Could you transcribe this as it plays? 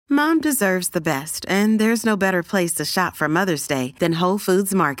Mom deserves the best, and there's no better place to shop for Mother's Day than Whole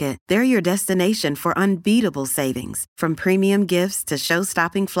Foods Market. They're your destination for unbeatable savings, from premium gifts to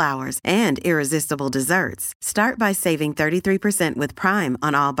show-stopping flowers and irresistible desserts. Start by saving 33% with Prime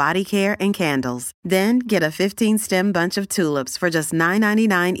on all body care and candles. Then get a 15-stem bunch of tulips for just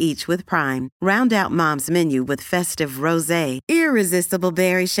 $9.99 each with Prime. Round out Mom's menu with festive rosé, irresistible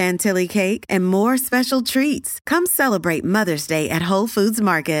berry chantilly cake, and more special treats. Come celebrate Mother's Day at Whole Foods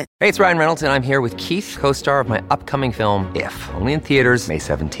Market. Hey, it's Ryan Reynolds, and I'm here with Keith, co-star of my upcoming film, If, only in theaters May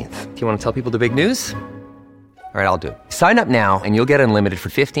 17th. Do you want to tell people the big news? All right, I'll do it. Sign up now and you'll get unlimited for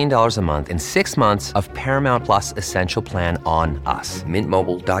 $15 a month and 6 months of Paramount Plus Essential Plan on us.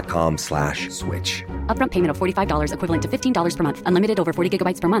 MintMobile.com/switch. Upfront payment of $45 equivalent to $15 per month. Unlimited over 40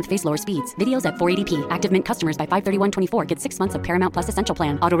 gigabytes per month. Face lower speeds. Videos at 480p. Active Mint customers by 531.24 get 6 months of Paramount Plus Essential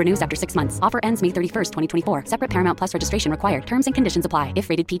Plan. Auto renews after 6 months. Offer ends May 31st, 2024. Separate Paramount Plus registration required. Terms and conditions apply if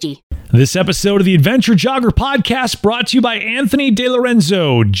rated PG. This episode of the Adventure Jogger podcast brought to you by Anthony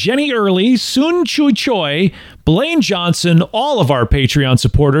DeLorenzo, Jenny Early, Sun Chui Choi, Blaine Johnson, all of our Patreon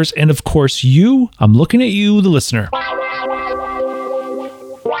supporters, and of course you. I'm looking at you, the listener.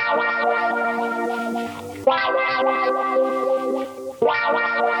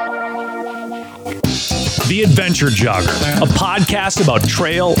 The Adventure Jogger, a podcast about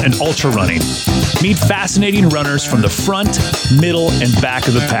trail and ultra running. Meet fascinating runners from the front, middle, and back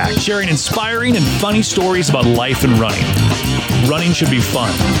of the pack, sharing inspiring and funny stories about life and running. Running should be fun,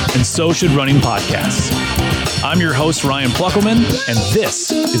 and so should running podcasts. I'm your host, Ryan Pluckelman, and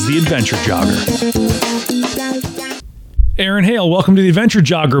this is The Adventure Jogger. Aaron Hale, welcome to The Adventure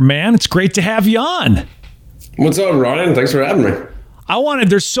Jogger, man. It's great to have you on. What's up, Ryan? Thanks for having me.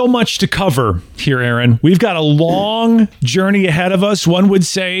 There's so much to cover here, Aaron. We've got a long journey ahead of us. One would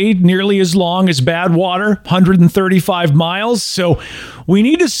say nearly as long as Badwater, 135 miles. So we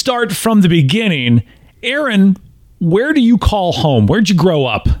need to start from the beginning. Aaron, where do you call home? Where'd you grow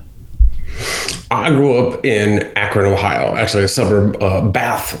up? I grew up in Akron, Ohio, actually a suburb of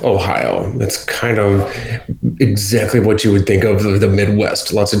Bath, Ohio. It's kind of exactly what you would think of the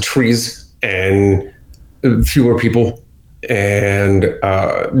Midwest. Lots of trees and fewer people. And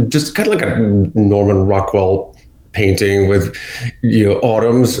just kind of like a Norman Rockwell painting with,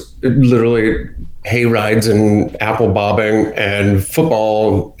 autumns, literally hay rides and apple bobbing and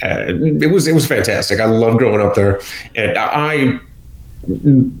football. It was fantastic. I loved growing up there, and I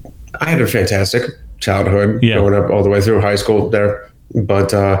had a fantastic childhood growing up all the way through high school there.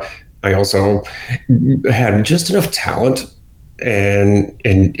 But I also had just enough talent and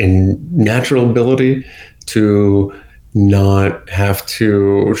natural ability to not have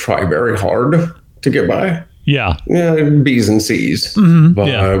to try very hard to get by. Yeah, B's and C's. Mm-hmm. But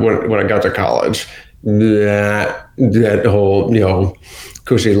when I got to college, that whole,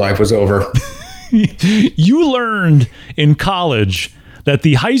 cushy life was over. You learned in college that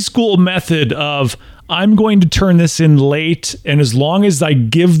the high school method of I'm going to turn this in late, and as long as I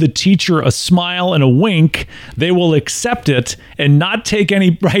give the teacher a smile and a wink, they will accept it and not take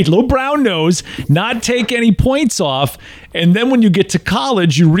any, little brown nose, not take any points off. And then when you get to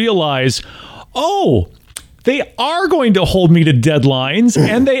college, you realize, they are going to hold me to deadlines,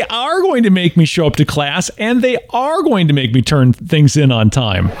 and they are going to make me show up to class, and they are going to make me turn things in on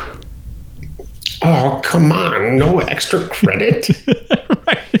time. Oh, come on. No extra credit.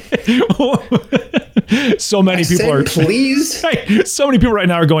 So many people are please. So many people right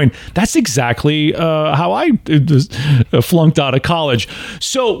now are going, that's exactly how I flunked out of college.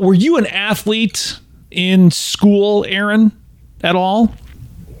 So were you an athlete in school, Aaron, at all?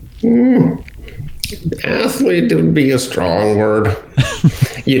 Athlete would be a strong word.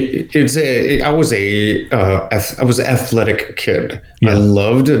 I was an athletic kid. Yeah. I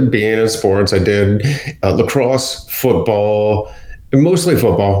loved being in sports. I did lacrosse, football, mostly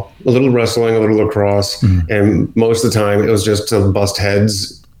football, a little wrestling, a little lacrosse, and most of the time it was just to bust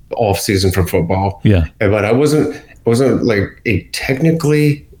heads off season from football. Yeah, but I wasn't like a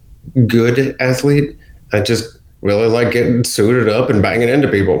technically good athlete. I just really like getting suited up and banging into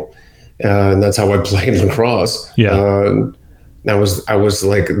people. And that's how I played lacrosse. Yeah, I was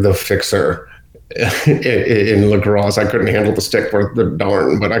like the fixer in lacrosse. I couldn't handle the stick worth the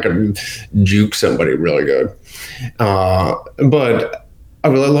darn, but I could juke somebody really good. But I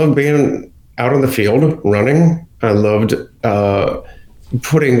really loved being out on the field running. I loved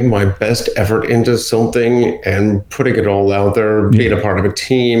putting my best effort into something and putting it all out there, being a part of a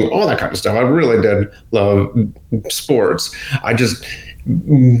team, all that kind of stuff. I really did love sports. I just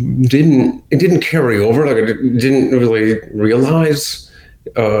it didn't carry over. Like I didn't really realize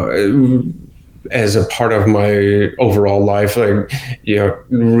as a part of my overall life, like,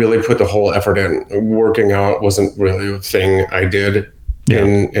 really put the whole effort in. Working out wasn't really a thing I did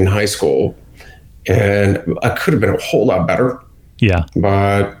in high school, and I could have been a whole lot better. Yeah.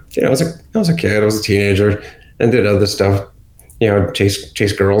 But I was a kid, I was a teenager, and did other stuff.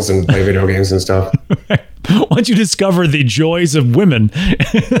 Chase girls and play video games and stuff. Once you discover the joys of women,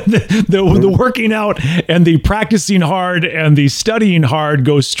 the working out and the practicing hard and the studying hard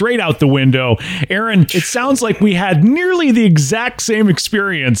go straight out the window. Aaron, it sounds like we had nearly the exact same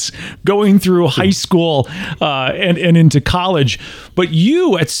experience going through high school and into college. But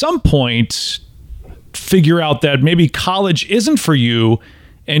you, at some point, figure out that maybe college isn't for you,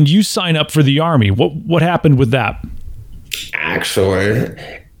 and you sign up for the Army. What happened with that? Actually,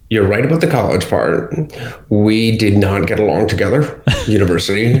 you're right about the college part. We did not get along together,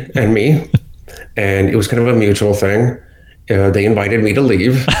 university and me, and it was kind of a mutual thing. They invited me to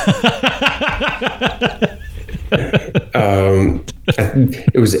leave.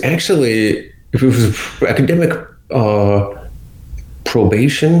 It was academic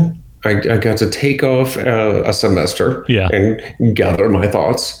probation. I got to take off a semester and gather my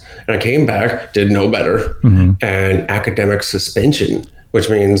thoughts. And I came back, did no better, and academic suspension, which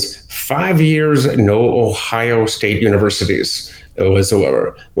means 5 years, no Ohio State universities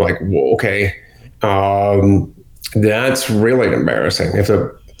whatsoever. Like, well, okay, that's really embarrassing. If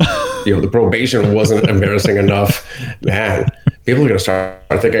the probation wasn't embarrassing enough, man, people are gonna start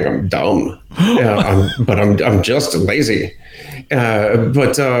thinking I'm dumb. But I'm just lazy. I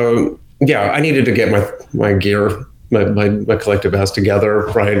needed to get my gear, my collective ass together,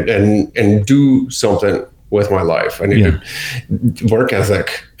 right, and do something with my life. I needed work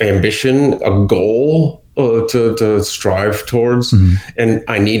ethic, ambition, a goal to strive towards, and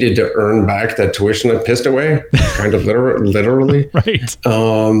I needed to earn back that tuition I pissed away, kind of literally. Right.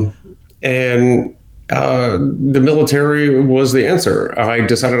 And the military was the answer. I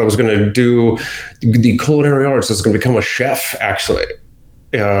decided I was going to do the culinary arts. I was going to become a chef, actually,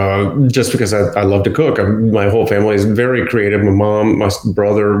 just because I love to cook. My whole family is very creative. My mom, my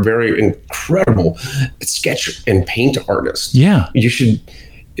brother, very incredible sketch and paint artists. Yeah. You should.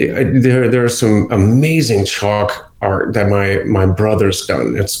 There's some amazing chalk art that my brother's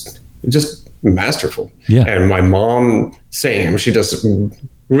done. It's just masterful. Yeah. And my mom, same. She does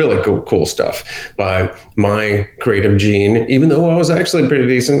really cool stuff. But my creative gene, even though I was actually pretty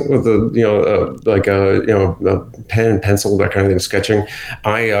decent with a pen, pencil, that kind of thing, sketching,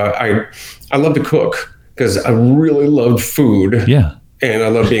 I love to cook because I really loved food. Yeah. And I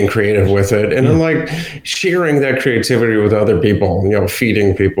love being creative with it. And I like sharing that creativity with other people,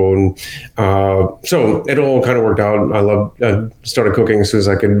 feeding people. And so it all kind of worked out. I started cooking as soon as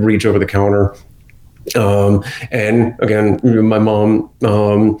I could reach over the counter. And again, my mom,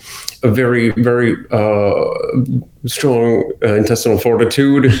 a very, very strong intestinal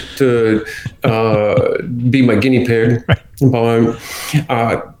fortitude to be my guinea pig. But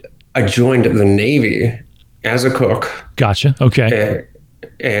I joined the Navy as a cook. Gotcha. Okay.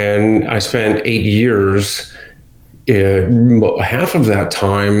 And I spent 8 years, half of that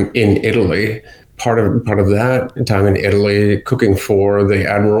time in Italy. Part of that time in Italy, cooking for the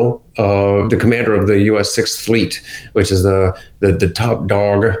admiral, the commander of the U.S. Sixth Fleet, which is the top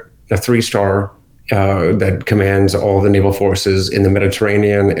dog, a 3-star that commands all the naval forces in the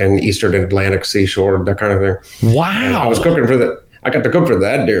Mediterranean and Eastern Atlantic seashore, that kind of thing. Wow! And I was cooking for that. I got to cook for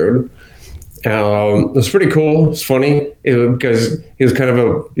that dude. It was pretty cool. It's funny because he was kind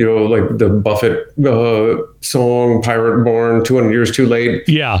of like the Buffett song "Pirate Born," 200 Years Too Late.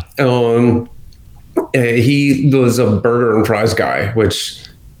 Yeah. He was a burger and fries guy, which,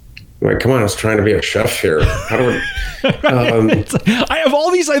 like, come on, I was trying to be a chef here. How do I have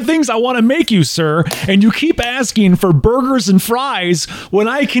all these things I want to make you, sir, and you keep asking for burgers and fries when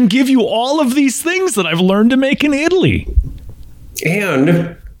I can give you all of these things that I've learned to make in Italy.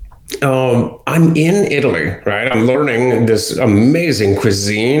 And I'm in Italy, right? I'm learning this amazing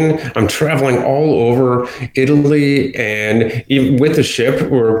cuisine. I'm traveling all over Italy, and even with the ship,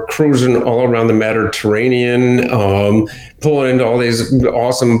 we're cruising all around the Mediterranean, pulling into all these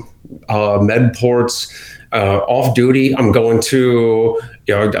awesome med ports. Off duty, I'm going to,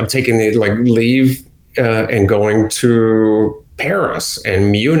 I'm taking the leave and going to Paris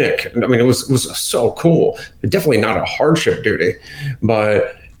and Munich. I mean, it was so cool. Definitely not a hardship duty,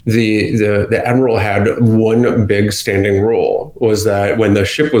 but the admiral had one big standing rule, was that when the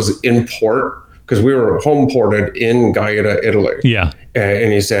ship was in port, because we were home ported in Gaeta, Italy. Yeah.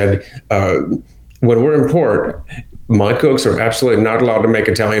 And he said, when we're in port, my cooks are absolutely not allowed to make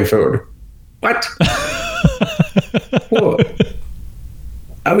Italian food. What? Well,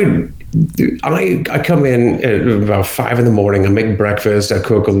 I mean, I come in at about 5 a.m. I make breakfast, I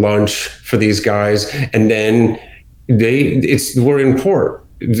cook a lunch for these guys, and then we're in port.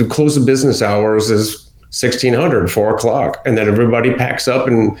 The close of business hours is 1600, 4 o'clock, and then everybody packs up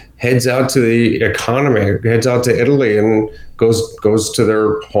and heads out to the economy, heads out to Italy, and goes to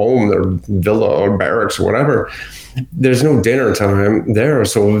their home, their villa or barracks or whatever. There's no dinner time there,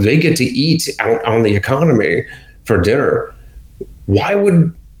 so they get to eat out on the economy for dinner. Why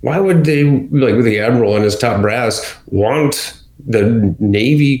would they, like the admiral and his top brass, want the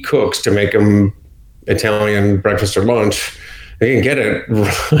Navy cooks to make them Italian breakfast or lunch? They can get it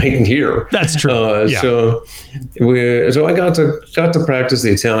right here. That's true. Yeah. So I got to practice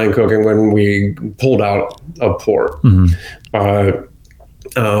the Italian cooking when we pulled out of port. Mm-hmm.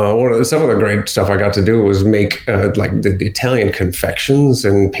 Some of the great stuff I got to do was make like the Italian confections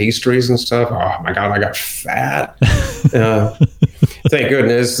and pastries and stuff. Oh my God, I got fat. Thank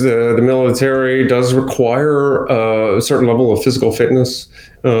goodness the military does require a certain level of physical fitness.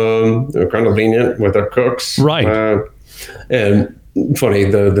 They're kind of lenient with their cooks. Right. And funny,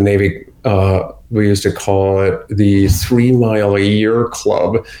 the Navy, we used to call it the 3 mile a year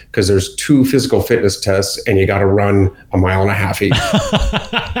club, because there's 2 physical fitness tests and you got to run 1.5 miles each.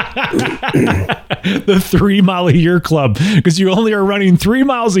 The 3 mile a year club, because you only are running 3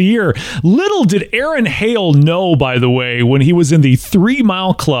 miles a year. Little did Aaron Hale know, by the way, when he was in the 3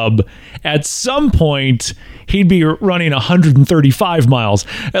 mile club, at some point he'd be running 135 miles.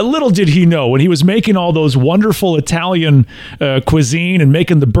 Little did he know, when he was making all those wonderful Italian cuisine and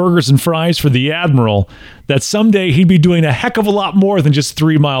making the burgers and fries for the Admiral, that someday he'd be doing a heck of a lot more than just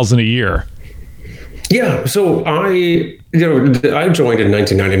 3 miles in a year. Yeah. So I joined in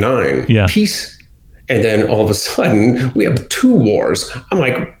 1999. Yeah. Peace. And then all of a sudden we have 2 wars. I'm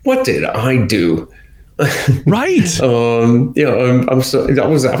like, what did I do? Right. I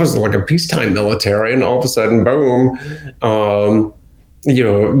was like a peacetime military, and all of a sudden, boom.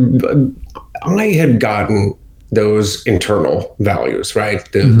 I had gotten those internal values,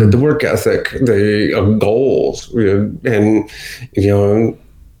 right? The work ethic, the goals, and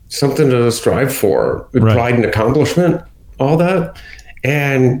something to strive for, right. Pride and accomplishment, all that,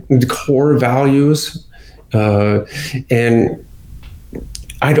 and the core values, and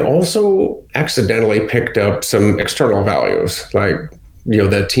I'd also accidentally picked up some external values, like,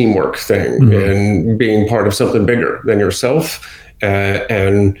 that teamwork thing, and being part of something bigger than yourself,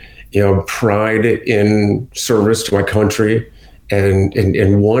 and pride in service to my country,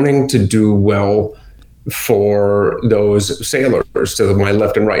 and wanting to do well for those sailors to my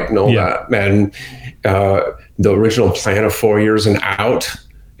left and right and all that. And the original plan of 4 years and out,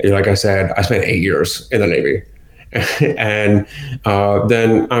 like I said, I spent 8 years in the Navy. And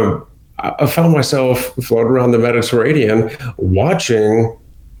then I found myself floating around the Mediterranean watching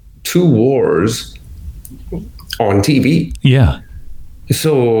 2 wars on TV. Yeah.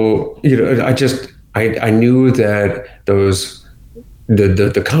 So, I knew that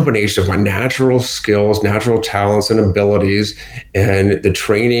the combination of my natural skills, natural talents and abilities, and the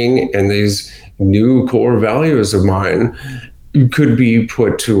training and these new core values of mine could be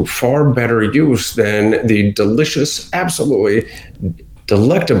put to far better use than the delicious, absolutely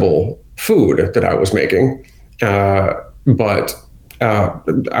delectable food that I was making. But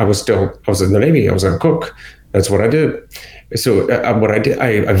I was in the Navy. I was a cook. That's what I did. So what I did,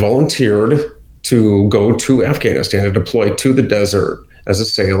 I volunteered to go to Afghanistan, to deploy to the desert as a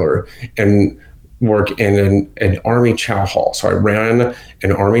sailor and work in an army chow hall. So I ran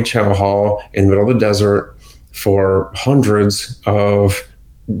an army chow hall in the middle of the desert for hundreds of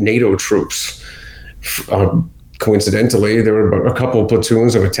NATO troops. Coincidentally, there were a couple of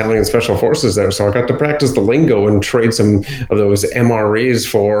platoons of Italian special forces there, so I got to practice the lingo and trade some of those MREs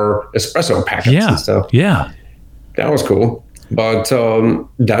for espresso packets and stuff. Yeah, that was cool. But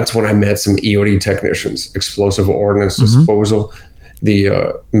that's when I met some EOD technicians, explosive ordnance disposal,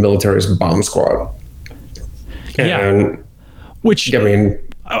 the military's bomb squad. And which, I mean,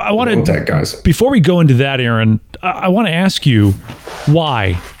 I want to, guys. Before we go into that, Aaron, I want to ask you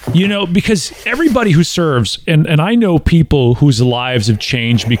why. Because everybody who serves, and I know people whose lives have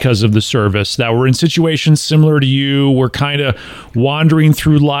changed because of the service, that were in situations similar to you, were kind of wandering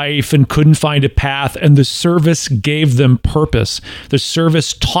through life and couldn't find a path, and the service gave them purpose. The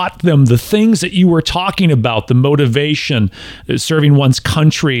service taught them the things that you were talking about, the motivation, serving one's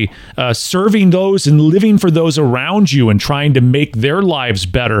country, serving those and living for those around you and trying to make their lives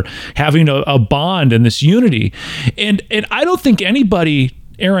better, having a bond and this unity. And I don't think anybody,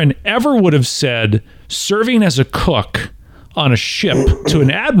 Aaron, ever would have said serving as a cook on a ship to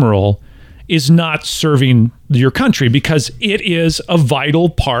an admiral is not serving your country, because it is a vital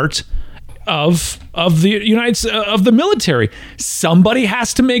part of the military. Somebody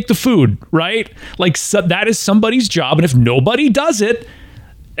has to make the food, right? Like, so that is somebody's job, and if nobody does it,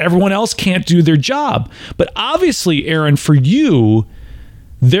 everyone else can't do their job. But obviously, Aaron, for you,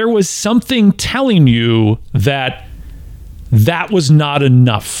 there was something telling you that was not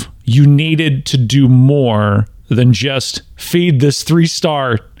enough. You needed to do more than just feed this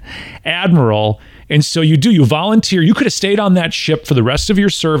 3-star admiral. And so you volunteer. You could have stayed on that ship for the rest of your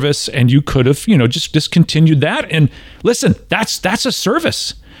service, and you could have, just discontinued that. And listen, that's a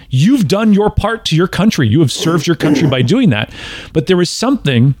service. You've done your part to your country. You have served your country by doing that. But there was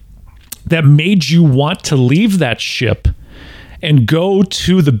something that made you want to leave that ship and go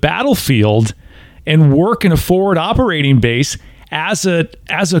to the battlefield and work in a forward operating base as a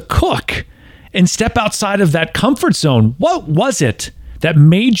cook and step outside of that comfort zone. What was it that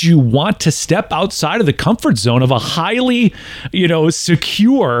made you want to step outside of the comfort zone of a highly,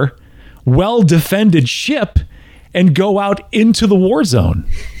 secure, well-defended ship and go out into the war zone?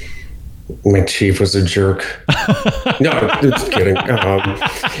 My chief was a jerk. No, just kidding.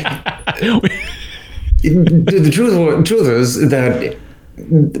 The truth is that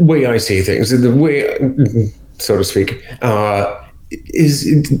the way I see things, the way, so to speak, is,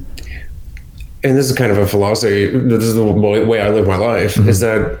 and this is kind of a philosophy, this is the way I live my life, is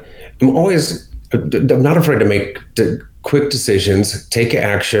that I'm not afraid to make quick decisions, take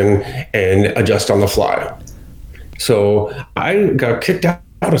action, and adjust on the fly. So I got kicked out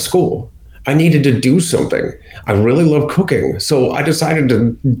of school. I needed to do something. I really love cooking. So I decided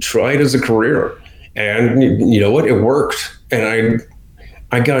to try it as a career. And you know what? It worked. And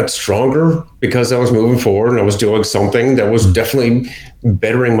I got stronger because I was moving forward and I was doing something that was definitely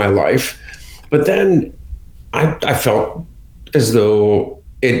bettering my life. But then I felt as though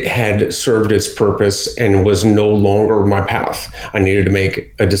it had served its purpose and was no longer my path. I needed to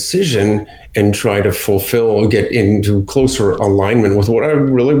make a decision and try to get into closer alignment with what I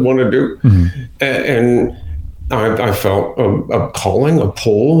really want to do. Mm-hmm. And I felt a calling, a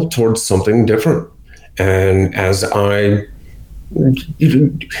pull towards something different. And as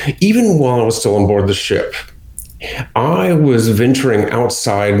even while I was still on board the ship, I was venturing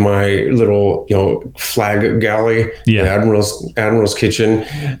outside my little, flag galley, the Admiral's kitchen,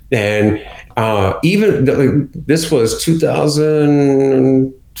 and this was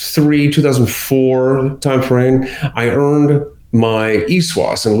 2003, 2004 time frame. I earned my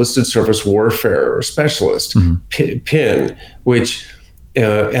ESWAS, Enlisted Service Warfare Specialist, PIN, which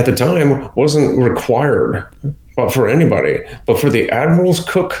at the time wasn't required for anybody, but for the Admiral's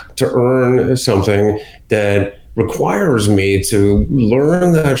cook to earn something that requires me to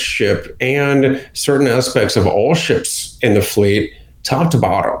learn that ship and certain aspects of all ships in the fleet, top to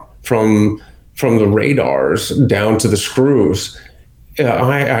bottom, from the radars down to the screws.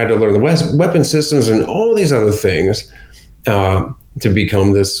 I had to learn the weapon systems and all these other things to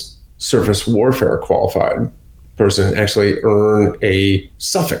become this surface warfare qualified person, actually earn a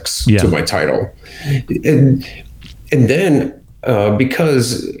suffix to my title. And then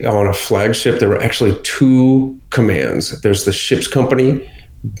because on a flagship, there were actually two commands. There's the ship's company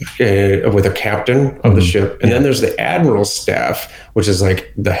with a captain of the ship. And then there's the admiral's staff, which is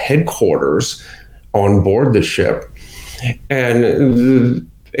like the headquarters on board the ship. And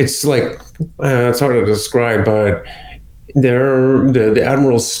it's like, it's hard to describe, but the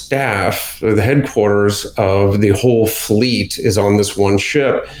admiral's staff, the headquarters of the whole fleet is on this one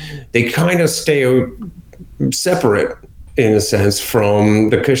ship. They kind of stay separate in a sense from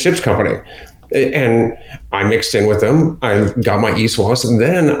the ship's company. And I mixed in with them. I got my ESWAS, and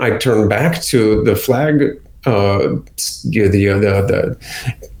then I turned back to the flag, the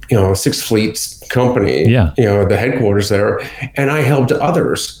Sixth Fleet company, the headquarters there, and I helped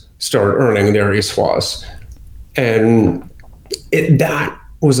others start earning their ESWAS. And that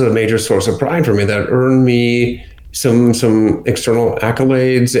was a major source of pride for me. That earned me some external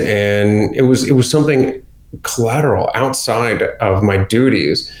accolades, and it was something collateral outside of my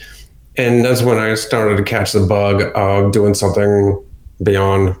duties. And that's when I started to catch the bug of doing something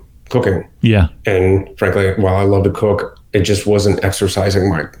beyond cooking. Yeah. And frankly, while I love to cook, it just wasn't exercising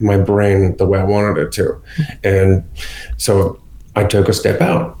my brain the way I wanted it to. And so I took a step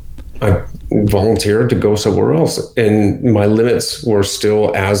out. I volunteered to go somewhere else. And my limits were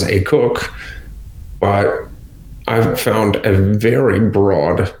still as a cook, but I found a very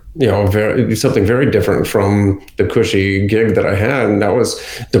broad, something very different from the cushy gig that I had, and that was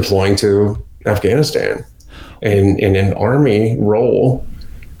deploying to Afghanistan in an army role.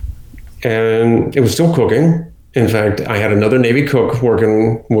 And it was still cooking. In fact, I had another Navy cook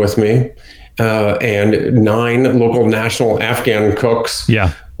working with me, and 9 local national Afghan cooks,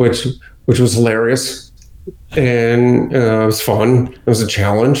 which which was hilarious, and it was fun. It was a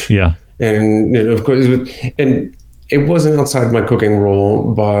challenge. Yeah. And of course, and it wasn't outside my cooking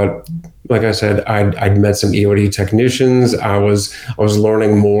role, but like I said, I'd met some EOD technicians. I was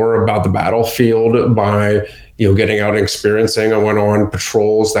learning more about the battlefield by getting out and experiencing. I went on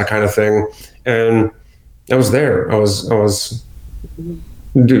patrols, that kind of thing, and I was there. I was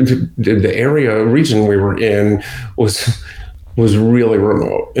the region we were in was really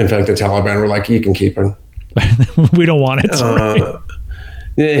remote. In fact, the Taliban were like, "You can keep him. We don't want it."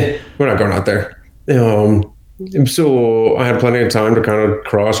 We're not going out there. So I had plenty of time to kind of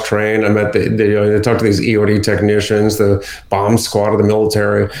cross train. I met I talked to these EOD technicians, the bomb squad of the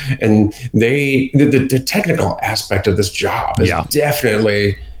military, and the technical aspect of this job is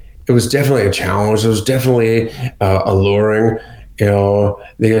definitely a challenge. It was definitely alluring.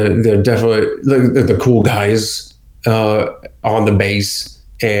 They're definitely the cool guys on the base,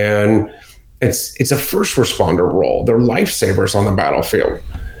 and it's a first responder role. They're lifesavers on the battlefield.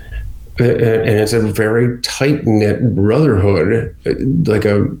 And it's a very tight-knit brotherhood, like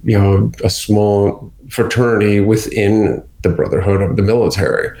a small fraternity within the brotherhood of the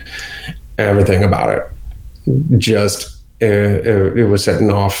military. Everything about it just it was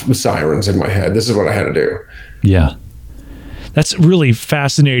setting off sirens in my head. This is what I had to do. Yeah. That's really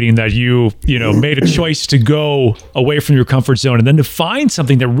fascinating that you made a choice to go away from your comfort zone and then to find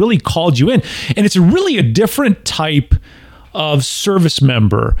something that really called you in. And it's really a different type of service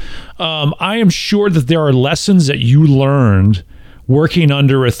member. I am sure that there are lessons that you learned working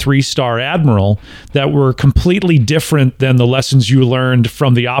under a 3-star admiral that were completely different than the lessons you learned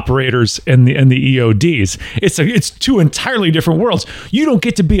from the operators and the EODs. It's two entirely different worlds. You don't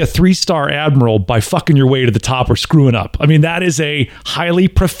get to be a 3-star admiral by fucking your way to the top or screwing up. I mean, that is a highly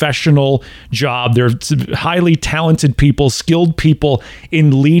professional job. They're highly talented people, skilled people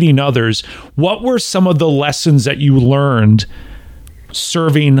in leading others. What were some of the lessons that you learned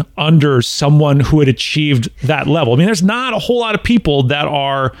serving under someone who had achieved that level? I mean, there's not a whole lot of people that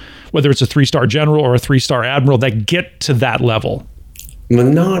are, whether it's a 3-star general or a 3-star admiral, that get to that level. But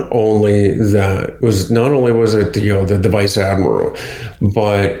not only was it the vice admiral,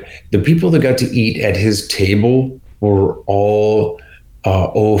 but the people that got to eat at his table were all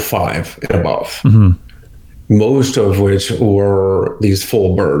 05 and above. Mm-hmm. Most of which were these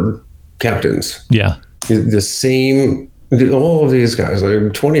full bird captains. Yeah. The same. All of these guys,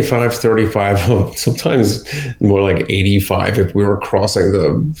 like 25, 35, sometimes more like 85 if we were crossing the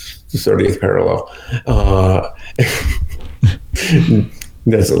 30th parallel.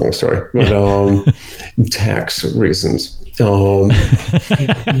 That's a long story, but tax reasons. But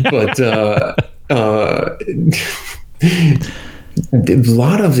a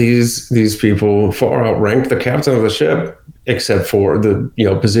lot of these people far outrank the captain of the ship, except for the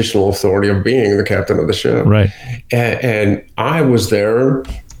positional authority of being the captain of the ship. Right. And I was there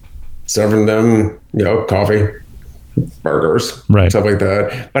serving them, coffee, burgers, right, stuff like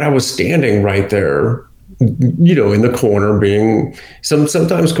that. But I was standing right there, in the corner, being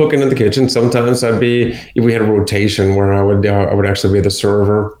sometimes cooking in the kitchen. Sometimes we had a rotation where I would actually be the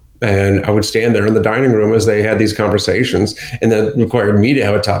server. And I would stand there in the dining room as they had these conversations, and that required me to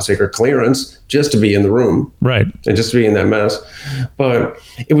have a top secret clearance just to be in the room. Right. And just to be in that mess. But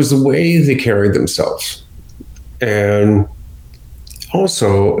it was the way they carried themselves. And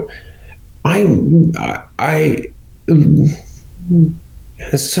also, it's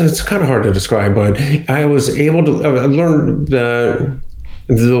kind of hard to describe, but I was able to, I learned that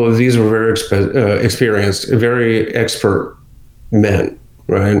these were very experienced, very expert men.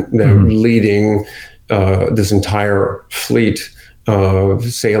 Right, they're leading this entire fleet of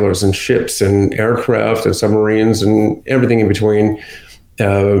sailors and ships and aircraft and submarines and everything in between.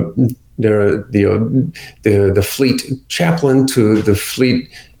 They're the fleet chaplain to the fleet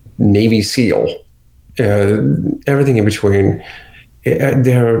Navy SEAL, everything in between.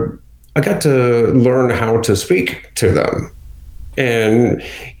 I got to learn how to speak to them. And,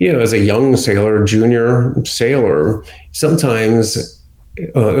 as a young sailor, junior sailor, sometimes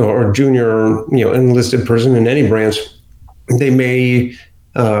or junior, enlisted person in any branch, they may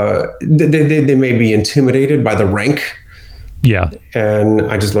be intimidated by the rank. Yeah. And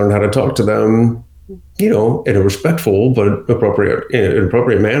I just learned how to talk to them, in a respectful but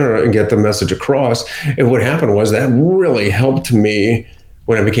appropriate manner and get the message across. And what happened was that really helped me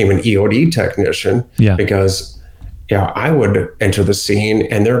when I became an EOD technician. Yeah. Because I would enter the scene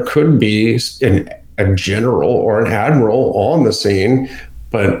and there could be a general or an admiral on the scene,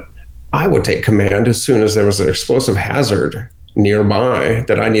 but I would take command as soon as there was an explosive hazard nearby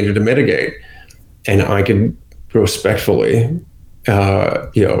that I needed to mitigate. And I could respectfully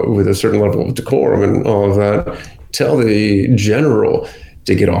with a certain level of decorum and all of that, tell the general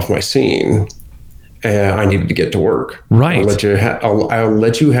to get off my scene. I needed to get to work. Right. I'll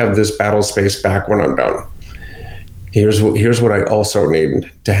let you have this battle space back when I'm done. Here's what I also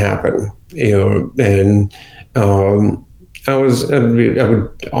need to happen. And I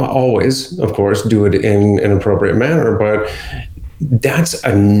would always, of course, do it in an appropriate manner, but that's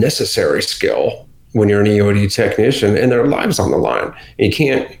a necessary skill when you're an EOD technician and their lives on the line. And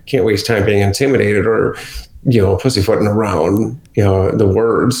you can't waste time being intimidated or pussyfooting around the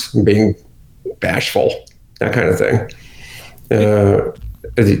words, being bashful, that kind of thing.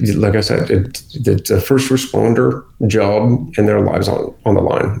 Like I said, it's a first responder job and their lives on the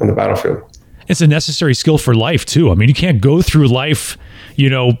line on the battlefield. It's a necessary skill for life too. I mean, you can't go through life,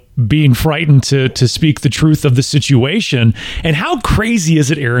 being frightened to speak the truth of the situation. And how crazy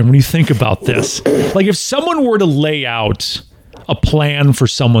is it, Aaron, when you think about this? Like, if someone were to lay out a plan for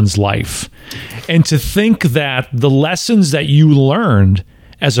someone's life, and to think that the lessons that you learned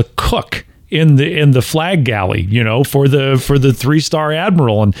as a cook in the flag galley, for the 3-star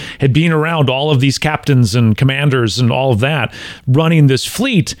admiral, and had been around all of these captains and commanders and all of that, running this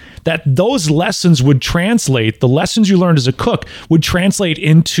fleet, that those lessons would translate, the lessons you learned as a cook would translate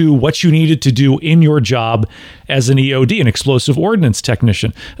into what you needed to do in your job as an EOD, an explosive ordnance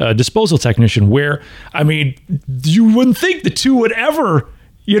technician, disposal technician, where, I mean, you wouldn't think the two would ever,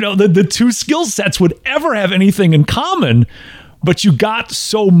 the two skill sets would ever have anything in common. But you got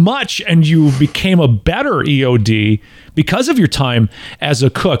so much and you became a better EOD because of your time as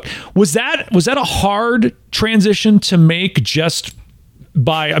a cook. Was that a hard transition to make, just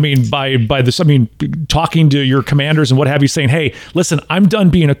by this? I mean, talking to your commanders and what have you, saying, hey, listen, I'm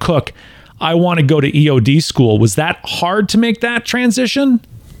done being a cook. I want to go to EOD school. Was that hard to make that transition?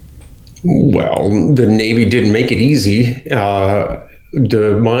 Well, the Navy didn't make it easy.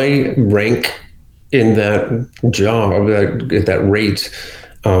 My rank in that job, at that rate,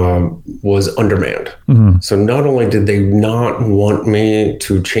 was undermanned. Mm-hmm. So not only did they not want me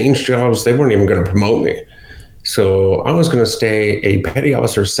to change jobs, they weren't even going to promote me. So I was going to stay a petty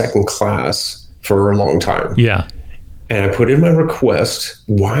officer second class for a long time. Yeah. And I put in my request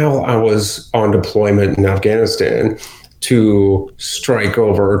while I was on deployment in Afghanistan to strike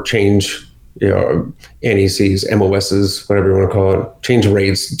over, change NECs, MOSs, whatever you want to call it, change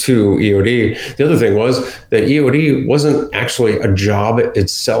rates to EOD. The other thing was that EOD wasn't actually a job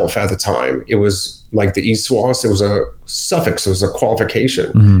itself at the time. It was like the ESWAS. It was a suffix. It was a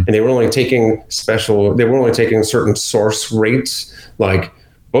qualification. Mm-hmm. And they were only taking certain source rates, like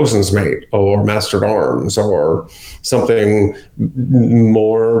bosun's mate or master at arms or something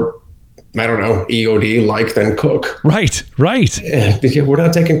more, I don't know, EOD-like than cook. Right. We're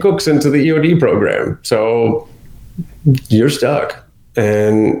not taking cooks into the EOD program. So you're stuck.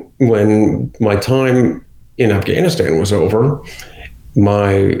 And when my time in Afghanistan was over,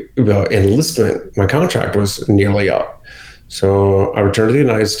 my enlistment, my contract was nearly up. So I returned to the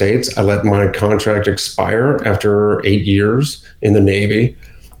United States. I let my contract expire after 8 years in the Navy.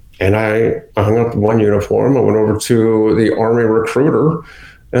 And I hung up one uniform. I went over to the Army recruiter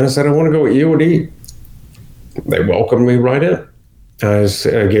and I said, I want to go EOD. They welcomed me right in. I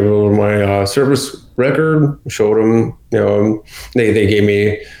gave them my service record, showed them, they gave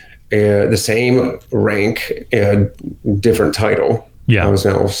me the same rank, different title. Yeah. I was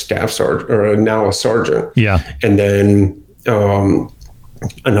now staff sergeant, or now a sergeant. Yeah. And then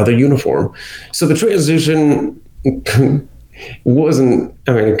another uniform. So the transition wasn't,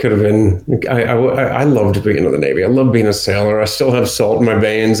 it could have been, I loved being in the Navy. I loved being a sailor. I still have salt in my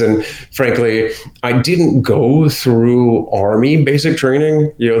veins. And frankly, I didn't go through Army basic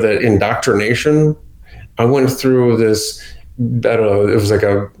training, that indoctrination. I went through this, it was like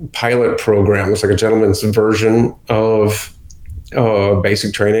a pilot program. It was like a gentleman's version of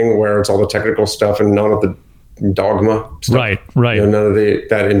basic training where it's all the technical stuff and none of the dogma stuff. Right. None of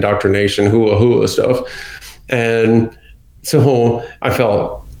that indoctrination, hula stuff. And so I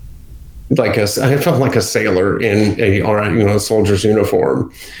felt like a sailor in a soldier's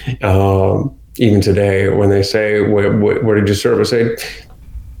uniform. Even today, when they say, where did you serve? I say,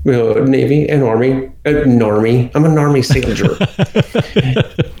 Navy and Army. Narmy. I'm a Narmy soldier.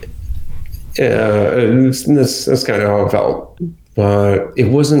 That's kind of how I felt. But it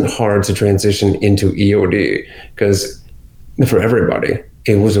wasn't hard to transition into EOD because for everybody,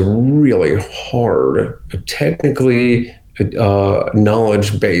 it was a really hard, technically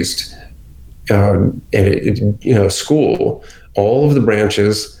knowledge-based school. All of the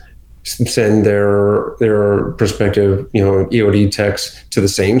branches send their prospective EOD techs to the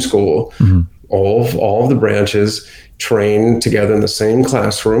same school. Mm-hmm. All of the branches train together in the same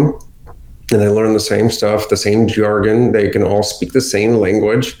classroom, and they learn the same stuff, the same jargon. They can all speak the same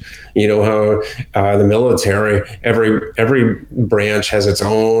language. You know how the military, every branch has its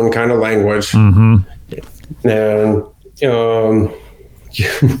own kind of language. Mm-hmm. And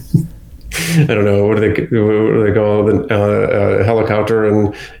I don't know, what do they call the helicopter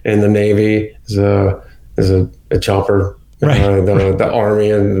in the Navy is a chopper. Right. The Army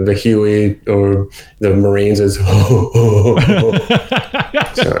and the Huey, or the Marines is so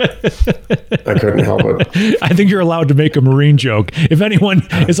I couldn't help it. I think you're allowed to make a Marine joke. If anyone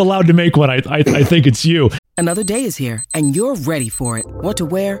is allowed to make one, I think it's you. Another day is here, and you're ready for it. What to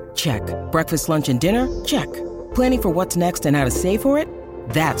wear? Check. Breakfast, lunch, and dinner? Check. Planning for what's next and how to save for it?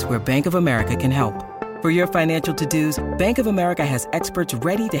 That's where Bank of America can help. For your financial to-dos, Bank of America has experts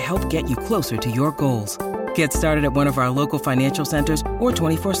ready to help get you closer to your goals. Get started at one of our local financial centers or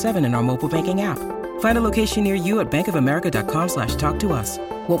 24/7 in our mobile banking app. Find a location near you at bankofamerica.com/talktous.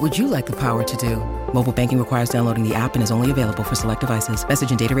 What would you like the power to do? Mobile banking requires downloading the app and is only available for select devices.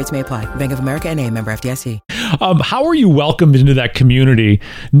 Message and data rates may apply. Bank of America N.A., member FDIC. How are you welcomed into that community,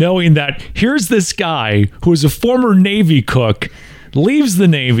 knowing that here's this guy who is a former Navy cook, leaves the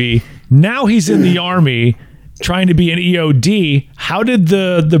Navy, now he's in the Army, trying to be an EOD? How did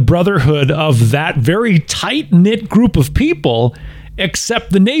the brotherhood of that very tight-knit group of people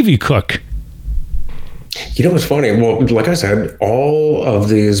accept the Navy cook? You know what's funny? Well, like I said, all of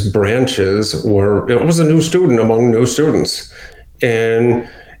these branches it was a new student among new students. And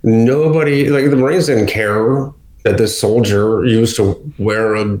nobody, like the Marines didn't care that this soldier used to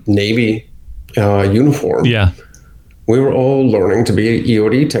wear a Navy uniform. Yeah. We were all learning to be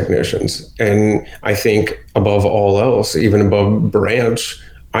EOD technicians. And I think above all else, even above branch,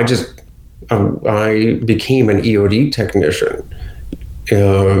 I became an EOD technician.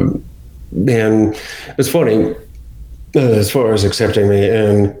 And it's funny, as far as accepting me,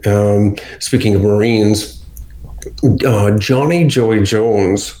 and speaking of Marines, Johnny Joey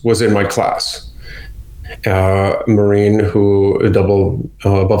Jones was in my class. Marine who double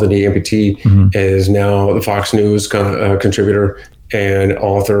above the knee amputee, is now the Fox News contributor and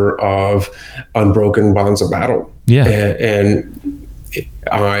author of Unbroken Bonds of Battle. Yeah. And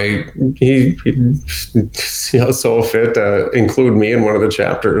he saw fit to include me in one of the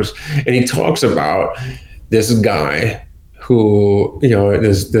chapters, and he talks about this guy who,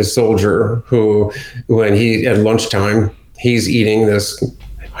 this soldier who, when he at lunchtime, he's eating this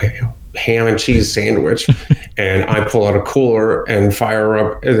ham and cheese sandwich, and I pull out a cooler and fire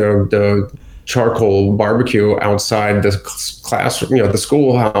up the charcoal barbecue outside the class, the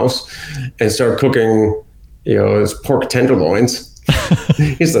schoolhouse, and start cooking, his pork tenderloins.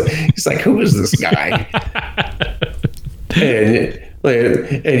 He's like, who is this guy? and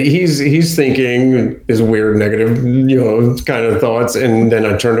he's thinking his weird negative, kind of thoughts. And then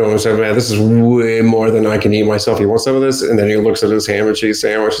I turned to him and said, man, this is way more than I can eat myself. You want some of this? And then he looks at his ham and cheese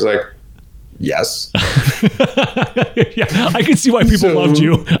sandwich. He's like, yes. Yeah, I can see why people loved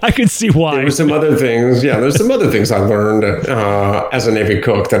you. I can see why. There were some other things. Yeah, there's some other things I learned as a Navy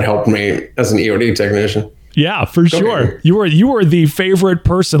cook that helped me as an EOD technician. Yeah, for sure. You were the favorite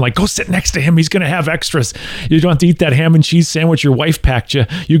person. Like, go sit next to him. He's going to have extras. You don't have to eat that ham and cheese sandwich your wife packed you.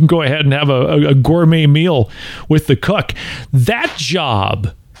 You can go ahead and have a gourmet meal with the cook. That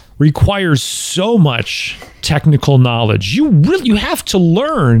job requires so much technical knowledge. You have to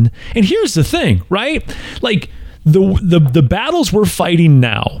learn. And here's the thing, right? Like the battles we're fighting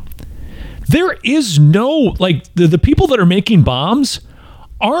now, there is no, like the people that are making bombs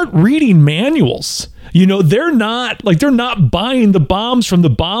aren't reading manuals. They're not buying the bombs from the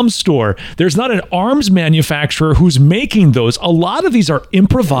bomb store. There's not an arms manufacturer who's making those. A lot of these are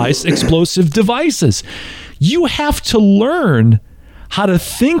improvised explosive devices. You have to learn how to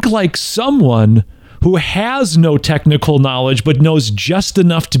think like someone who has no technical knowledge but knows just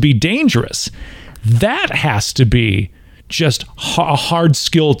enough to be dangerous. That has to be just a hard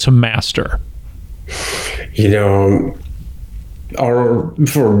skill to master.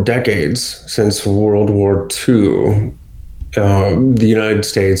 For decades, since World War II, the United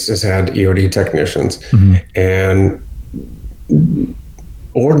States has had EOD technicians, and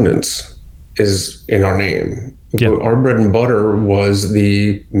ordnance is in our name. Yep. Our bread and butter was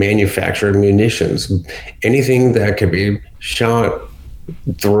the manufactured munitions. Anything that could be shot,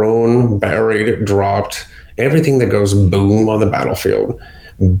 thrown, buried, dropped, everything that goes boom on the battlefield.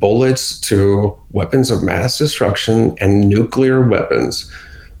 Bullets to weapons of mass destruction and nuclear weapons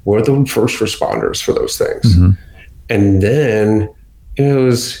were the first responders for those things. And then it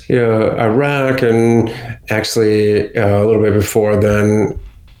was Iraq, and actually a little bit before then,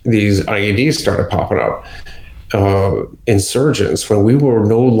 these IEDs started popping up. insurgents, when we were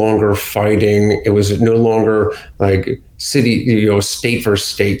no longer fighting, it was no longer like state for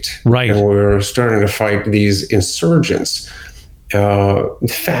state. Right. And we were starting to fight these insurgents,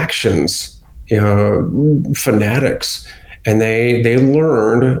 factions, fanatics. And they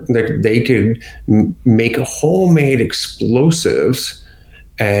learned that they could make homemade explosives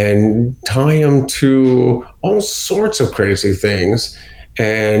and tie them to all sorts of crazy things,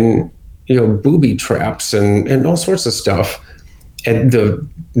 and booby traps and all sorts of stuff. And the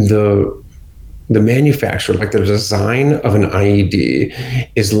manufacture, like the design of an IED,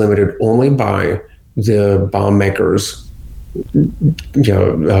 is limited only by the bomb makers'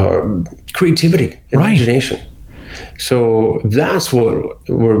 creativity, imagination. Right. So that's what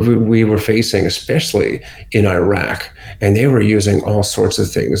we were facing, especially in Iraq. And they were using all sorts of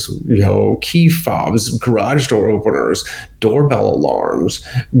things, key fobs, garage door openers, doorbell alarms,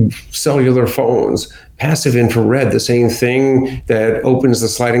 cellular phones, passive infrared, the same thing that opens the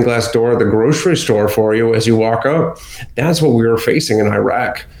sliding glass door of the grocery store for you as you walk up. That's what we were facing in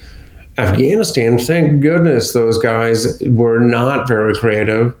Iraq. Afghanistan, thank goodness those guys were not very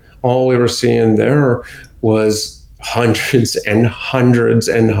creative. All we were seeing there was hundreds and hundreds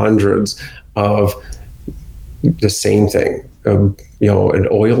and hundreds of the same thing. An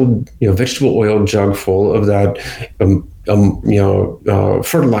vegetable oil jug full of that,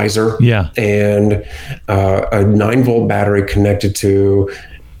 fertilizer. Yeah. And a 9-volt battery connected to,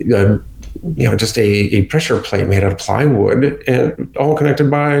 just a pressure plate made out of plywood, and all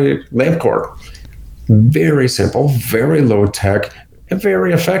connected by lamp cord. Very simple, very low tech, and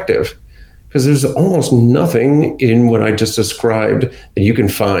very effective. Because there's almost nothing in what I just described that you can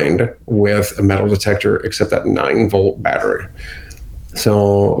find with a metal detector except that 9-volt battery.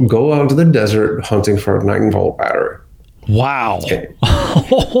 So go out to the desert hunting for a 9-volt battery. Wow. Okay.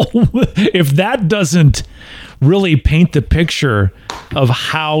 If that doesn't really paint the picture of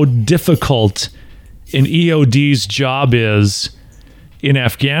how difficult an EOD's job is in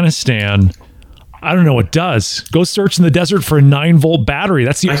Afghanistan, I don't know what does. Go search in the desert for a 9-volt battery.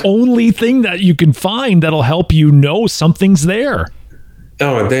 That's the only thing that you can find that'll help you know something's there.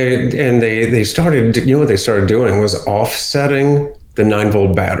 Oh, they started, what they started doing was offsetting the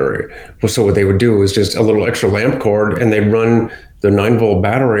 9-volt battery. So what they would do is just a little extra lamp cord, and they'd run the 9-volt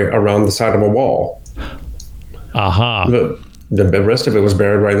battery around the side of a wall. Aha. The rest of it was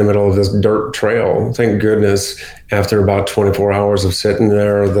buried right in the middle of this dirt trail. Thank goodness, after about 24 hours of sitting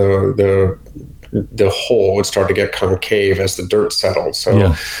there, the hole would start to get concave as the dirt settled.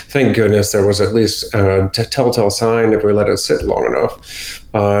 So Thank goodness there was at least a telltale sign if we let it sit long enough.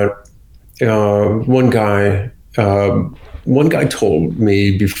 One guy told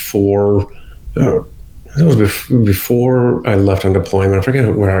me before I left on deployment, I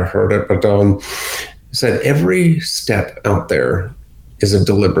forget where I heard it, but said every step out there is a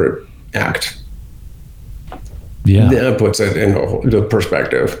deliberate act. Yeah. That puts it in the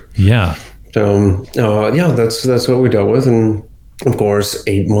perspective. Yeah. That's what we dealt with. And of course,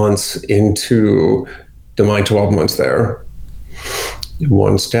 8 months into my 12 months there,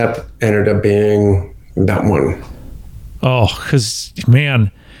 one step ended up being that one. Oh, because,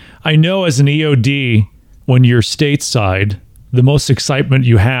 man, I know as an EOD, when you're stateside, the most excitement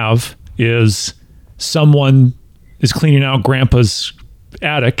you have is someone is cleaning out grandpa's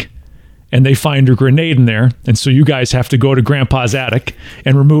attic and they find a grenade in there. And so you guys have to go to grandpa's attic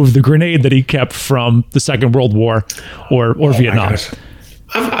and remove the grenade that he kept from the Second World War or Vietnam.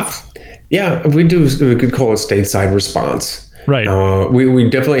 We do. We could call it stateside response. Right. We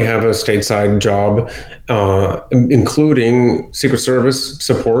definitely have a stateside job, including Secret Service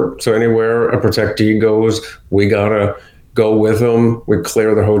support. So anywhere a protectee goes, we gotta go with them. We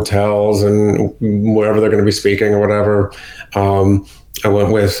clear the hotels and wherever they're going to be speaking or whatever. I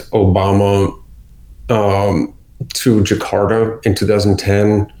went with Obama to Jakarta in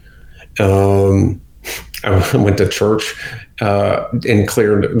 2010. I went to church and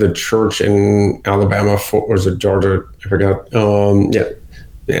cleared the church in Alabama for, or was it Georgia? I forgot.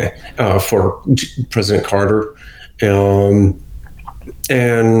 For President Carter.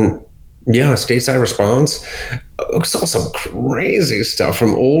 Stateside response. I saw some crazy stuff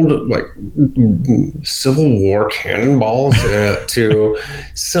from old, like, Civil War cannonballs to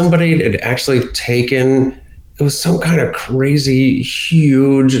somebody that had actually taken, it was some kind of crazy,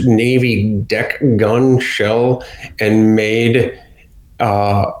 huge Navy deck gun shell and made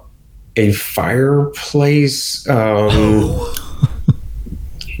a fireplace. You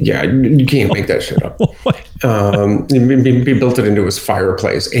can't make that shit up. He built it into his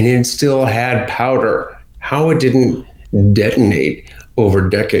fireplace, and it still had powder. How it didn't detonate over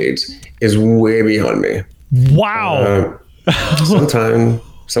decades is way beyond me. Wow.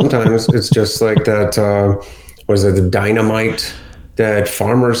 Sometimes it's just like that. Was it the dynamite that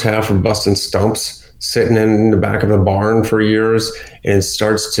farmers have for busting stumps sitting in the back of the barn for years, and it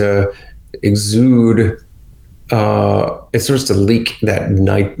starts to exude. It starts to leak that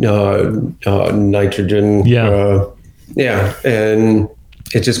nitrogen. Yeah. And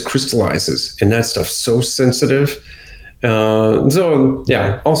it just crystallizes, and that stuff's so sensitive. So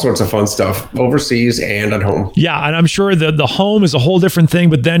yeah, all sorts of fun stuff overseas and at home. Yeah, and I'm sure the home is a whole different thing.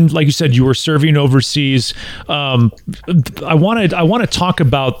 But then, like you said, you were serving overseas. I want to talk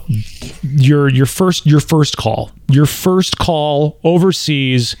about your first call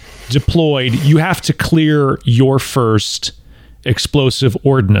overseas, deployed. You have to clear your first explosive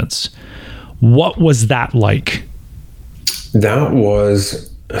ordnance. What was that like? That was.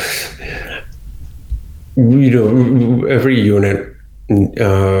 Every unit,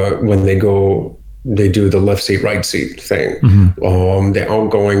 when they go, they do the left seat, right seat thing. Mm-hmm. The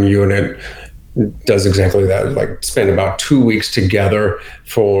outgoing unit does exactly that, like spend about 2 weeks together.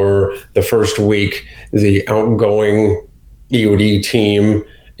 For the first week, the outgoing EOD team,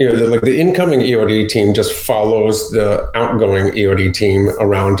 the incoming EOD team just follows the outgoing EOD team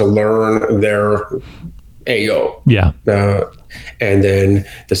around to learn their AO. Yeah. And then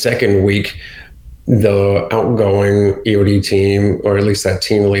the second week, the outgoing EOD team, or at least that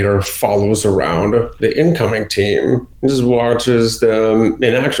team leader, follows around the incoming team and just watches them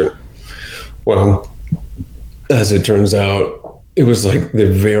in action. Well, as it turns out, it was like the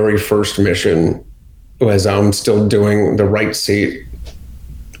very first mission, as I'm still doing the right seat.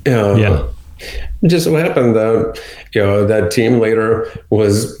 Just so happened that that team leader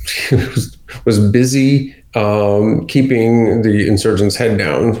was busy keeping the insurgents' head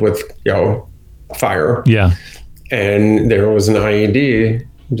down with fire. Yeah. And there was an IED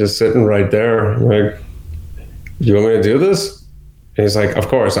just sitting right there. Like, you want me to do this? And he's like, of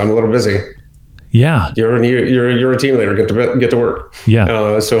course, I'm a little busy. Yeah. You're a team leader. Get to work.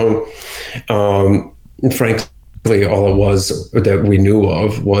 Yeah. Frankly, all it was that we knew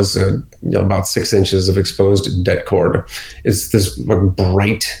of was about 6 inches of exposed det cord. It's this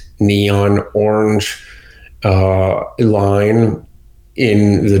bright neon orange line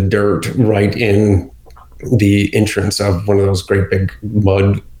in the dirt, right in the entrance of one of those great big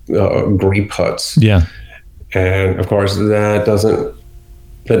mud grape huts. Yeah. And of course, that doesn't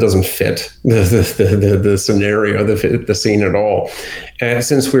fit the scenario, the scene at all. And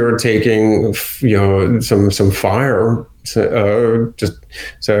since we were taking some fire, I'm just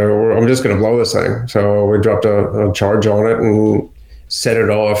going to blow this thing. So we dropped a charge on it and set it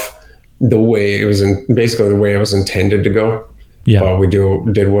off the way it was basically the way it was intended to go. Yeah. We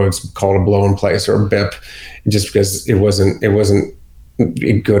did what's called a blow in place, or a BIP, just because it wasn't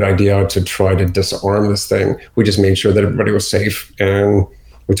a good idea to try to disarm this thing. We just made sure that everybody was safe, and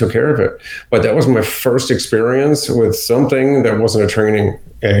we took care of it. But that was my first experience with something that wasn't a training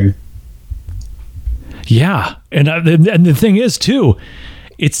egg. Yeah, and the thing is too,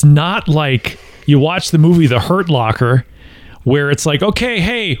 it's not like you watch the movie The Hurt Locker, where it's like, okay,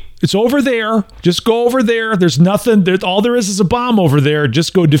 hey, it's over there. Just go over there. There's nothing. All there is a bomb over there.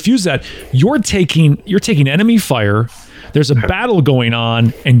 Just go defuse that. You're taking enemy fire. There's a battle going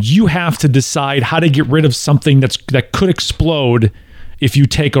on, and you have to decide how to get rid of something that could explode if you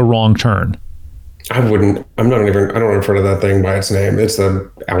take a wrong turn. I don't refer to that thing by its name. It's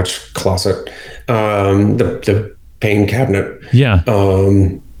the ouch closet, the pain cabinet. Yeah.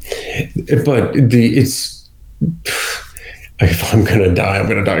 But it's. If I'm going to die, I'm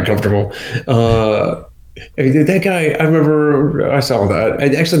going to die comfortable. That guy, I remember I saw that.